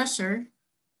the aggressor,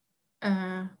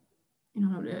 I'm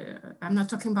not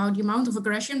talking about the amount of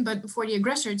aggression, but for the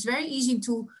aggressor, it's very easy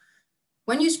to,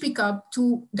 when you speak up,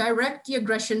 to direct the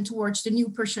aggression towards the new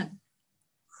person.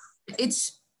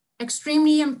 It's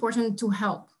extremely important to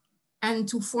help and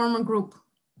to form a group.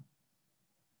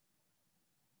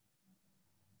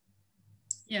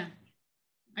 Yeah,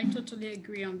 I totally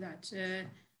agree on that.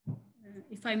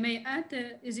 If I may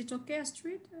add, is it okay,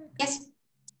 Astrid? Yes.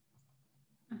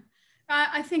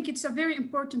 I think it's a very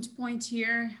important point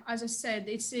here. As I said,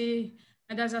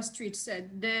 and as Astrid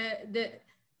said,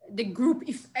 the group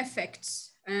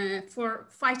effects for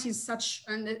fighting such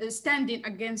and standing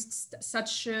against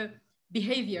such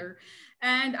behavior.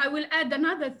 And I will add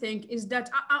another thing is that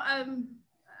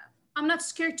I'm not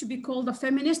scared to be called a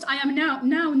feminist. I am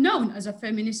now known as a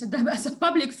feminist, as a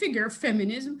public figure of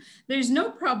feminism. There is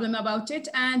no problem about it.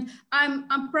 And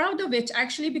I'm proud of it,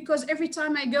 actually, because every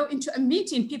time I go into a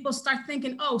meeting, people start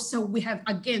thinking, oh, so we have,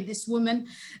 again, this woman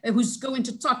who's going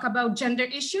to talk about gender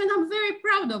issue. And I'm very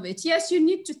proud of it. Yes, you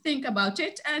need to think about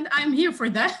it. And I'm here for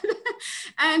that.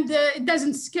 And it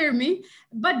doesn't scare me.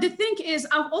 But the thing is,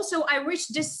 I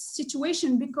reached this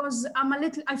situation because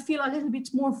I feel a little bit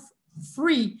more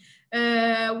free.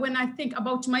 When I think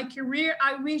about my career,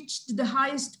 I reached the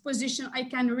highest position I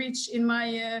can reach in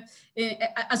my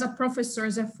as a professor,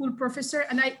 as a full professor,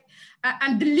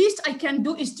 and the least I can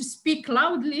do is to speak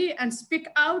loudly and speak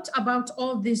out about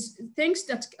all these things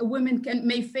that women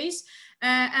may face.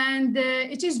 And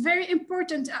it is very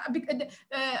important.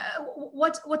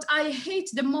 What I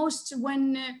hate the most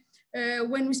when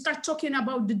we start talking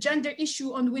about the gender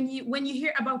issue, and when you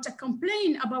hear about a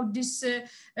complaint about this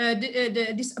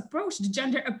this approach, the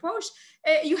gender approach,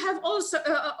 you have also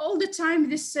all the time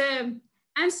this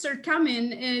answer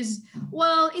coming is,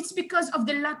 well, it's because of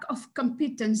the lack of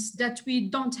competence that we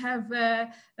don't have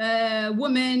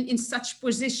women in such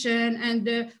position, and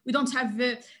we don't have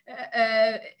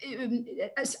at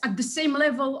the same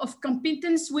level of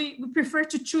competence. We prefer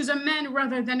to choose a man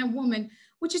rather than a woman,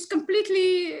 which is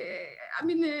completely,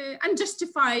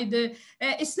 unjustified.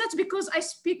 It's not because I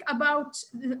speak about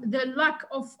the lack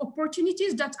of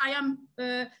opportunities that I am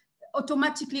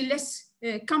automatically less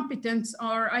competent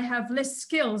or I have less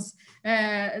skills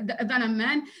than a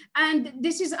man. And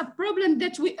this is a problem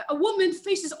that a woman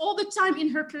faces all the time in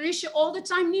her career. She all the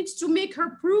time needs to make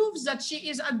her proofs that she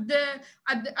is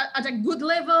at a good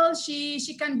level.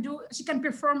 She can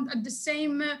perform at the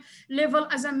same level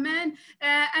as a man.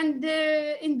 And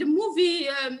in the movie,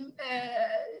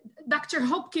 Dr.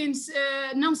 Hopkins,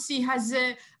 Nancy has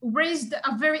raised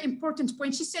a very important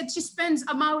point. She said she spends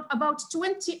about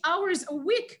 20 hours a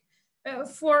week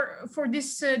for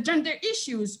this gender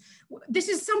issues. This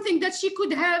is something that she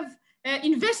could have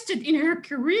invested in her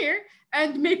career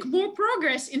and make more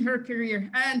progress in her career.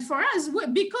 And for us,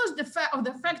 because of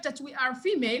the fact that we are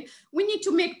female, we need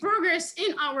to make progress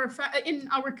in our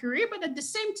career, but at the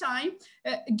same time,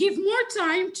 give more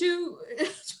time to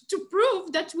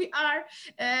prove that we are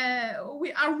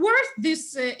worth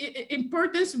this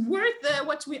importance, worth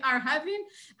what we are having.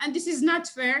 And this is not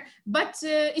fair, but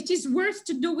it is worth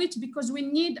to do it because we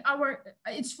need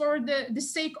it's for the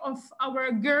sake of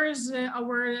our girls,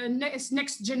 our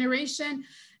next generation.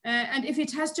 And if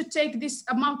it has to take this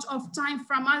amount of time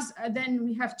from us, then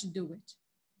we have to do it.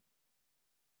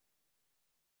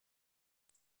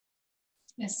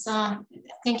 Yes,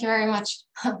 thank you very much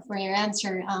for your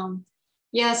answer.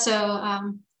 Yeah,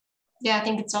 I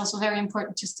think it's also very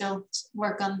important to still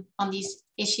work on these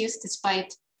issues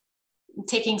despite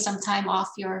taking some time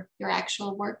off your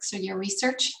actual work, so your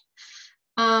research.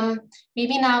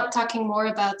 Maybe now talking more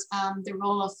about the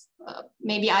role of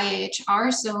maybe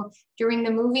IAHR. So during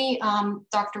the movie,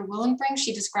 Dr. Willenbrink,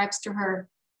 she describes to her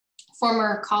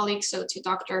former colleague, so to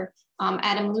Dr.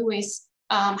 Adam Lewis,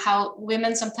 how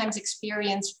women sometimes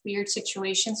experience weird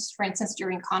situations, for instance,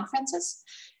 during conferences.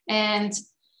 And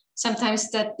sometimes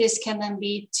that this can then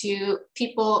lead to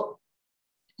people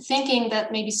thinking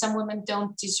that maybe some women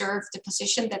don't deserve the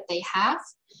position that they have.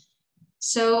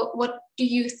 So what do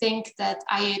you think that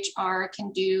IAHR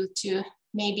can do to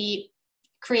maybe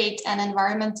create an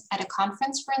environment at a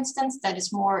conference, for instance, that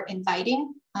is more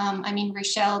inviting? I mean,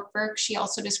 Rachel Burke, she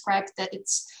also described that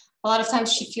it's a lot of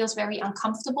times she feels very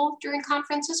uncomfortable during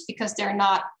conferences because they're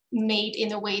not made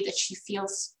in a way that she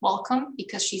feels welcome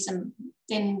because she's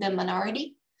in the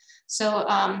minority. So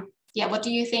yeah, what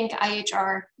do you think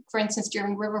IAHR, for instance,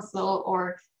 during Riverflow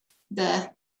or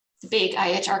the big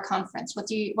IAHR conference,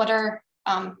 what are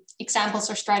examples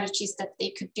or strategies that they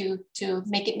could do to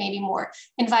make it maybe more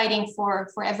inviting for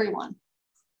everyone?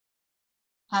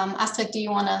 Astrid, do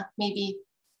you want to maybe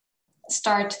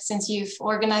start since you've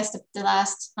organized the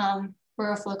last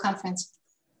Riverflow conference?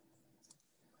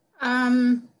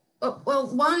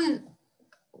 Well,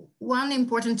 one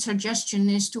important suggestion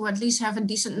is to at least have a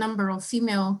decent number of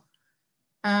female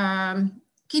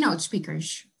keynote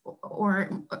speakers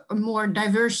or a more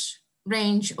diverse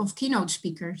range of keynote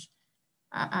speakers.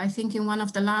 I think in one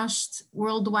of the last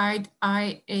worldwide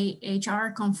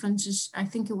IAHR conferences, I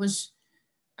think it was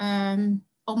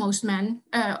almost men,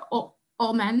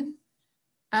 all men.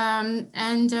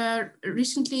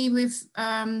 Recently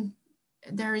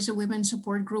there is a women's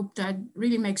support group that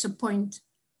really makes a point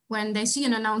when they see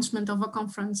an announcement of a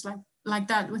conference like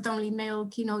that with only male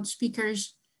keynote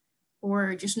speakers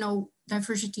or just no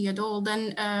diversity at all,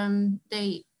 then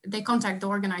they contact the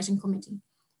organizing committee.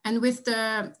 And with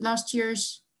the last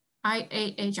year's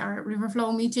IAHR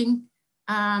Riverflow meeting,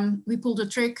 we pulled a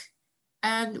trick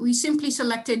and we simply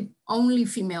selected only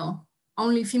female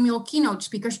keynote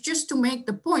speakers just to make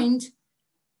the point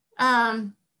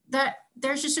that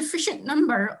there's a sufficient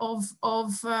number of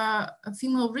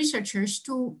female researchers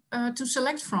to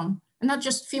select from, and not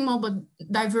just female, but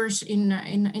diverse in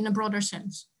a broader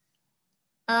sense.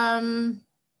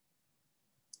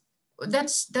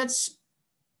 That's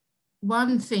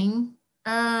one thing,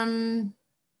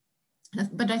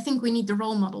 but I think we need the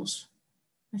role models.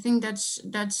 I think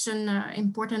that's an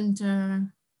important,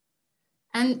 and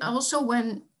also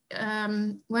when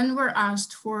we're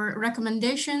asked for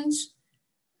recommendations,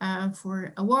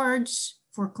 for awards,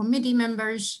 for committee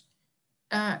members,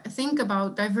 think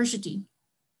about diversity.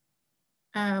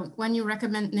 When you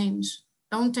recommend names,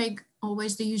 don't take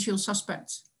always the usual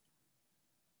suspects.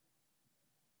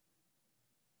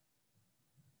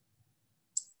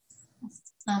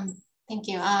 Thank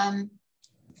you.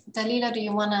 Dalila, do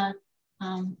you want to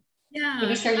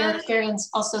maybe share your experience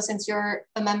also, since you're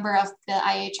a member of the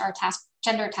IAHR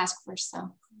Gender Task Force?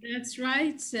 So. That's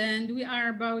right, and we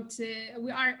are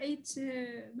 8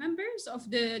 members of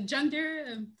the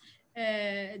gender,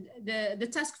 the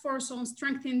task force on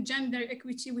strengthening gender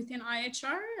equity within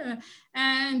IAHR,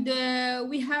 and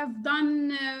we have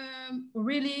done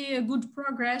really good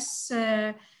progress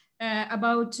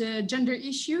about gender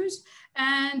issues.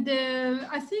 And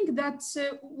I think that's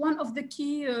one of the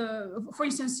key, for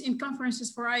instance, in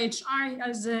conferences for IHR,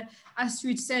 as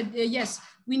Astrid said, yes,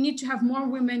 we need to have more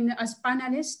women as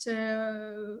panelists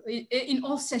in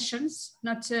all sessions.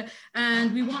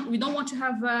 And we don't want to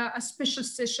have a special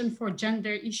session for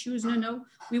gender issues. No,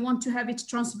 we want to have it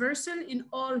transversal in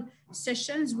all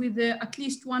sessions with at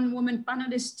least one woman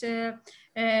panelist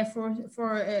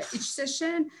for each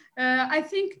session. I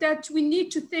think that we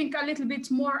need to think a little bit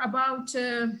more about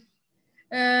the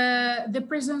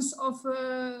presence of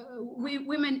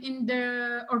women in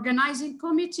the organizing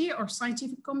committee or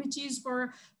scientific committees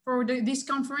for these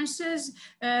conferences,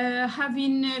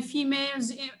 having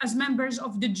females as members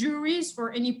of the juries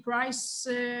for any prize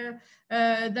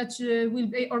that will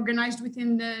be organized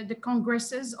within the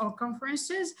congresses or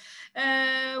conferences.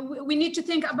 We need to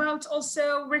think about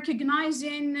also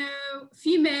recognizing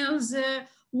females'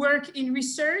 work in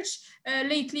research.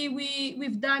 Lately,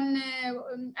 we've done,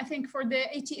 I think for the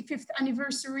 85th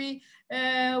anniversary,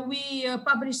 we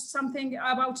published something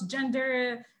about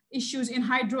gender issues in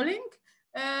hydrolink.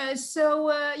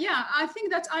 Yeah, I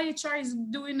think that IHR is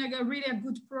doing really a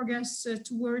good progress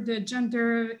toward the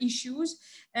gender issues.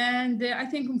 And I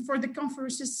think for the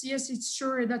conferences, yes, it's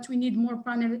sure that we need more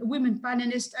women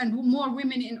panelists and more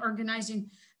women in organizing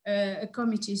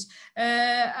committees.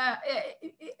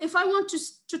 If I want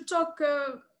to talk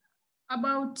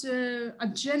about a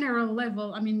general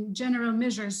level, I mean, general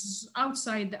measures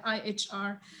outside the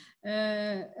IHR,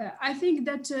 I think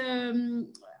that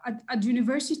at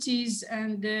universities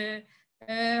and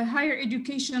higher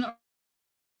education,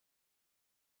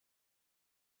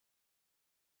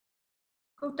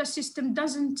 quota system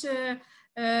doesn't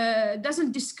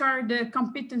discard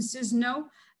competences. No,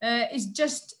 it's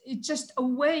just a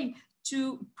way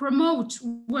to promote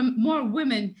more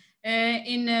women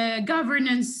in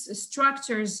governance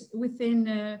structures within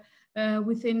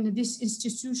this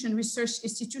institution, research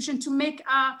institution, to make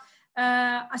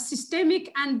a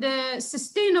systemic and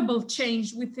sustainable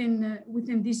change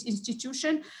within this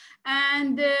institution.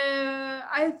 And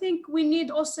I think we need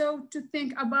also to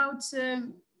think about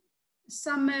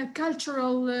some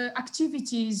cultural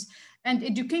activities and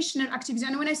educational activities.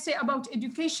 And when I say about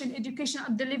education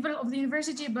at the level of the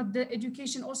university, but the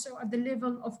education also at the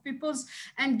level of peoples,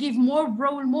 and give more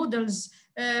role models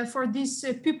for these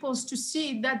peoples to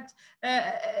see that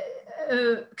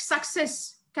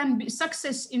success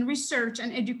in research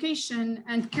and education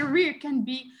and career can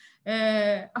be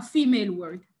a female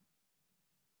word.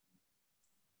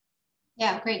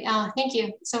 Yeah, great. Thank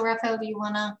you. So Rafael, do you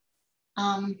want to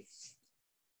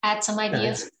add some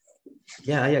ideas?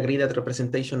 Yeah, I agree that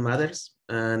representation matters.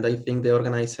 And I think the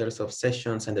organizers of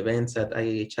sessions and events at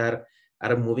IAHR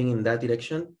are moving in that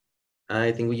direction.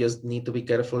 I think we just need to be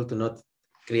careful to not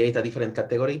create a different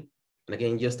category. And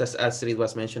again, just as Astrid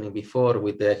was mentioning before,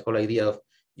 with the whole idea of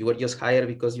you were just hired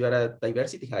because you are a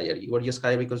diversity hire, you were just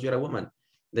hired because you're a woman.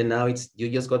 Then now it's you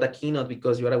just got a keynote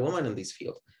because you're a woman in this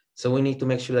field. So we need to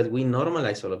make sure that we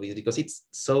normalize all of this, because it's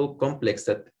so complex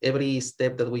that every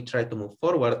step that we try to move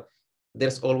forward,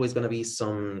 there's always going to be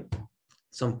some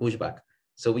pushback.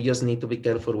 So we just need to be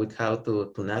careful with how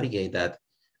to navigate that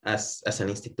as an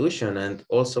institution. And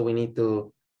also we need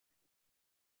to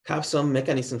have some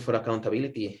mechanism for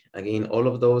accountability. Again, all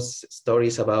of those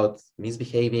stories about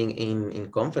misbehaving in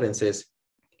conferences,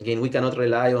 again, we cannot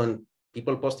rely on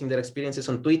people posting their experiences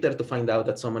on Twitter to find out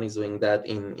that someone is doing that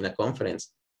in a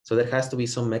conference. So there has to be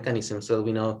some mechanism so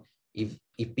we know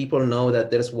if people know that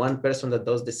there's one person that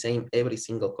does the same every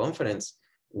single conference,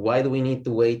 why do we need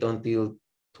to wait until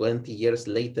 20 years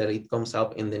later it comes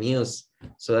up in the news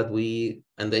so that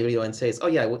everyone says, oh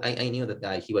yeah, I knew that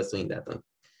guy, he was doing that.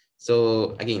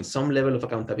 So again, some level of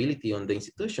accountability on the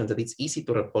institutions that it's easy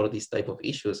to report these type of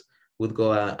issues would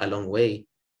go a long way.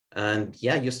 And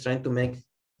yeah, just trying to make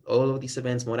all of these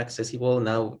events more accessible.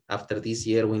 Now, after this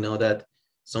year, we know that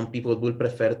some people will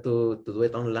prefer to do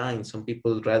it online. Some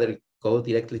people rather go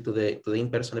directly to the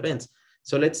in-person events.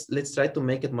 So let's try to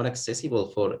make it more accessible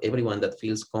for everyone that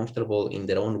feels comfortable in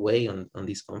their own way on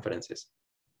these conferences.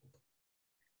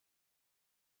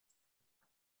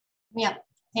 Yeah,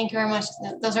 thank you very much.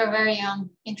 Those are very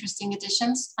interesting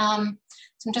additions. So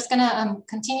I'm just gonna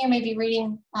continue maybe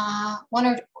reading one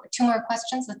or two more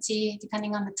questions. Let's see,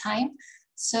 depending on the time.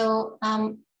 So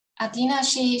Adina,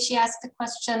 she asked the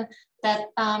question that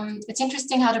it's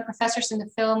interesting how the professors in the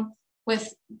film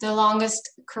with the longest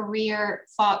career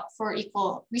fought for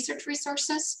equal research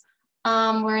resources,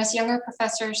 whereas younger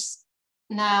professors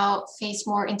now face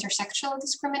more intersectional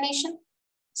discrimination.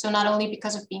 So not only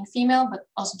because of being female, but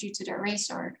also due to their race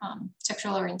or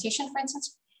sexual orientation, for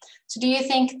instance. So do you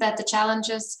think that the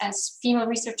challenges as female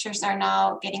researchers are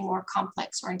now getting more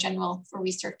complex, or in general for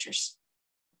researchers?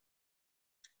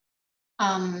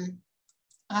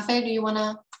 Rafael, do you want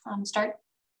to start?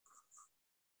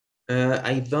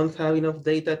 I don't have enough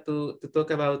data to talk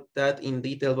about that in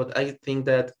detail, but I think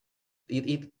that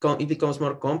it becomes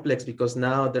more complex because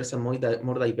now there's a more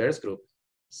diverse group.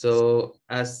 So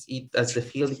as the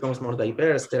field becomes more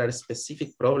diverse, there are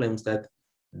specific problems that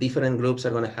different groups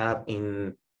are going to have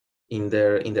in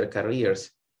their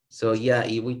careers. So yeah,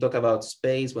 if we talk about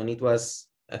space, when it was,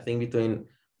 I think, between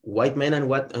white men and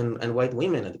white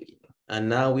women at the beginning, and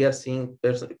now we are seeing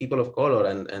people of color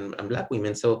and Black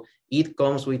women. So it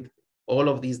comes with all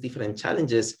of these different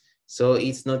challenges. So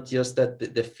it's not just that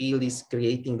the field is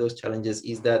creating those challenges,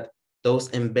 is that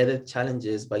those embedded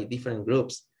challenges by different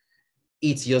groups,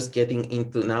 it's just getting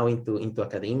into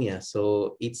academia.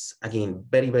 So it's, again,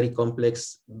 very, very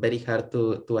complex, very hard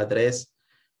to address.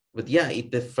 But yeah,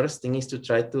 the first thing is to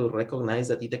try to recognize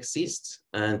that it exists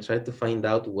and try to find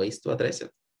out ways to address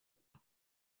it.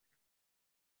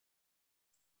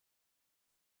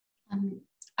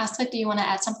 Astrid, do you want to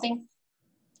add something?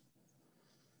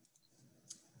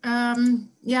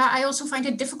 Yeah, I also find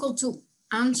it difficult to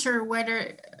answer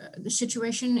whether the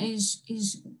situation is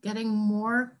getting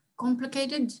more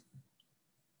complicated.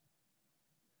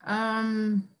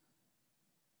 I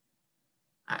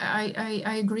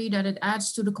agree that it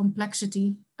adds to the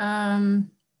complexity,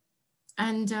 and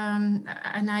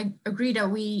I agree that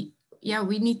we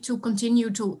need to continue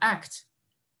to act.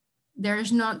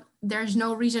 There's no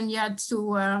reason yet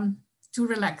to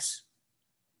relax.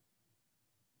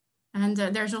 And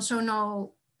there's also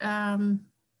no, I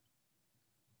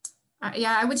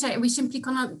would say we simply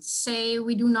cannot say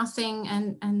we do nothing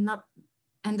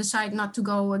and decide not to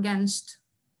go against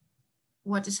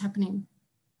what is happening.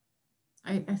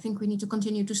 I think we need to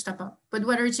continue to step up. But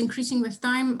whether it's increasing with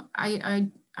time, I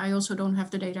also don't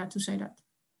have the data to say that.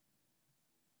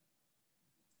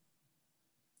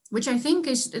 Which I think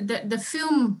is the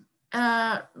film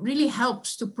really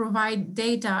helps to provide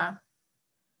data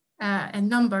and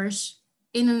numbers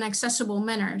in an accessible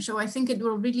manner. So I think it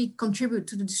will really contribute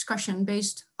to the discussion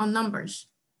based on numbers.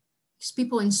 Because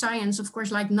people in science, of course,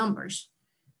 like numbers.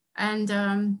 And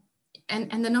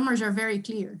the numbers are very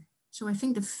clear. So I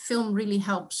think the film really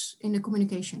helps in the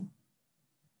communication.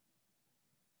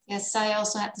 Yes, I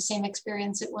also had the same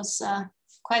experience. It was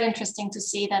quite interesting to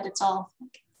see that it's all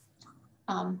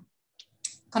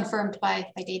confirmed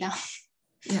by data.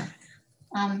 Yeah.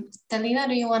 Dalila,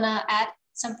 do you want to add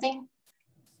something?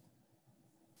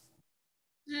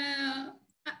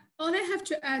 All I have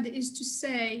to add is to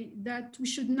say that we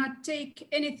should not take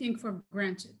anything for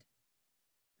granted.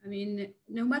 I mean,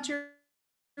 no matter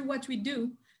what we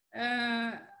do,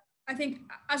 I think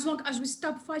as long as we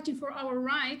stop fighting for our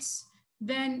rights,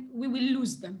 then we will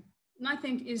lose them.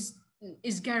 Nothing is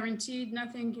guaranteed,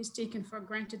 nothing is taken for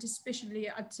granted, especially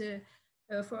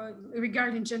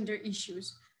regarding gender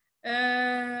issues.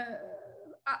 I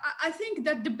think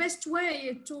that the best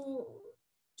way to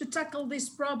tackle this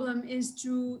problem is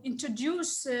to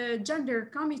introduce gender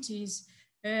committees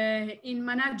in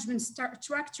management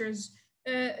structures,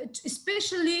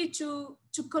 especially to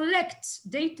collect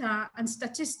data and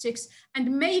statistics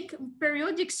and make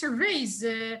periodic surveys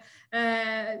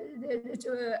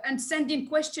and sending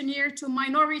questionnaire to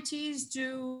minorities,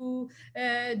 to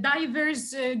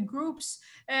diverse groups,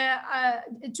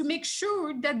 to make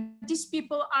sure that these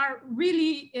people are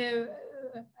really,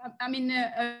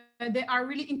 they are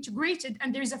really integrated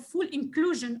and there is a full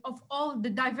inclusion of all the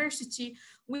diversity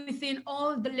within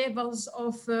all the levels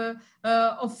of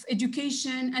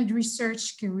education and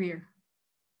research career.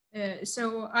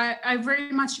 So I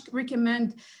very much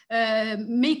recommend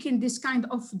making this kind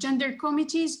of gender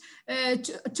committees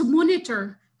to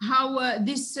monitor how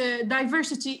this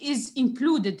diversity is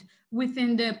included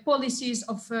within the policies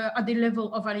of at the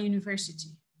level of our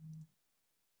university.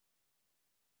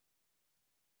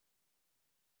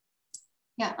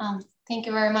 Yeah, thank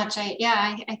you very much. I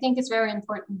think it's very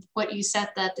important what you said,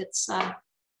 that it's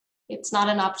not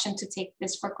an option to take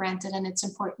this for granted, and it's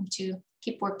important to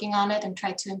keep working on it and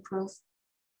try to improve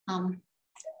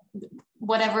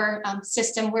whatever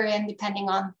system we're in, depending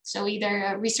on, so either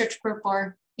a research group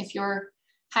or if you're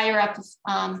higher up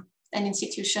an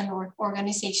institution or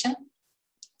organization.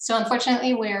 So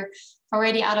unfortunately, we're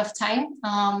already out of time.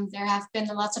 There have been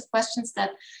lots of questions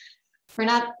that we're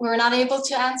not able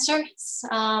to answer.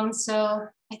 So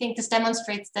I think this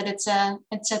demonstrates that it's a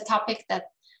topic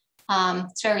that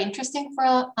it's very interesting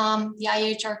for the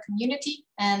IAHR community.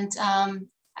 And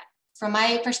from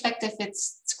my perspective,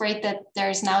 it's great that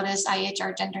there's now this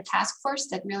IAHR Gender Task Force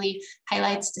that really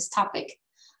highlights this topic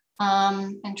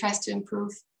and tries to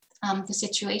improve the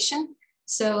situation.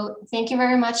 So thank you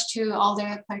very much to all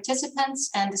the participants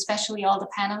and especially all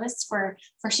the panelists for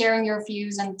sharing your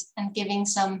views and giving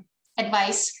some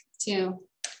advice to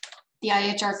the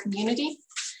IAHR community.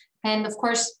 And of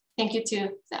course, thank you to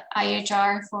the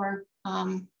IAHR for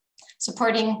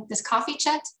supporting this coffee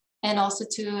chat, and also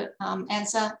to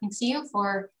Elsa and Theo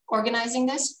for organizing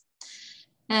this.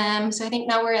 So I think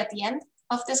now we're at the end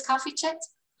of this coffee chat.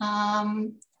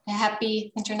 A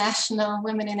happy International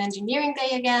Women in Engineering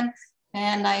Day again.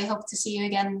 And I hope to see you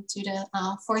again to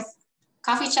the fourth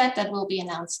coffee chat that will be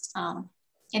announced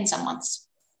in some months.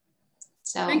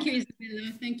 So thank you,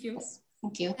 Isabella. Thank you.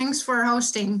 Thank you. Thanks for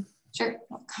hosting. Sure.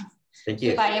 Welcome. Thank you.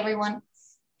 Goodbye, everyone.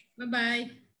 Bye-bye.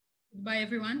 Goodbye,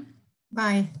 everyone.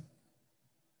 Bye.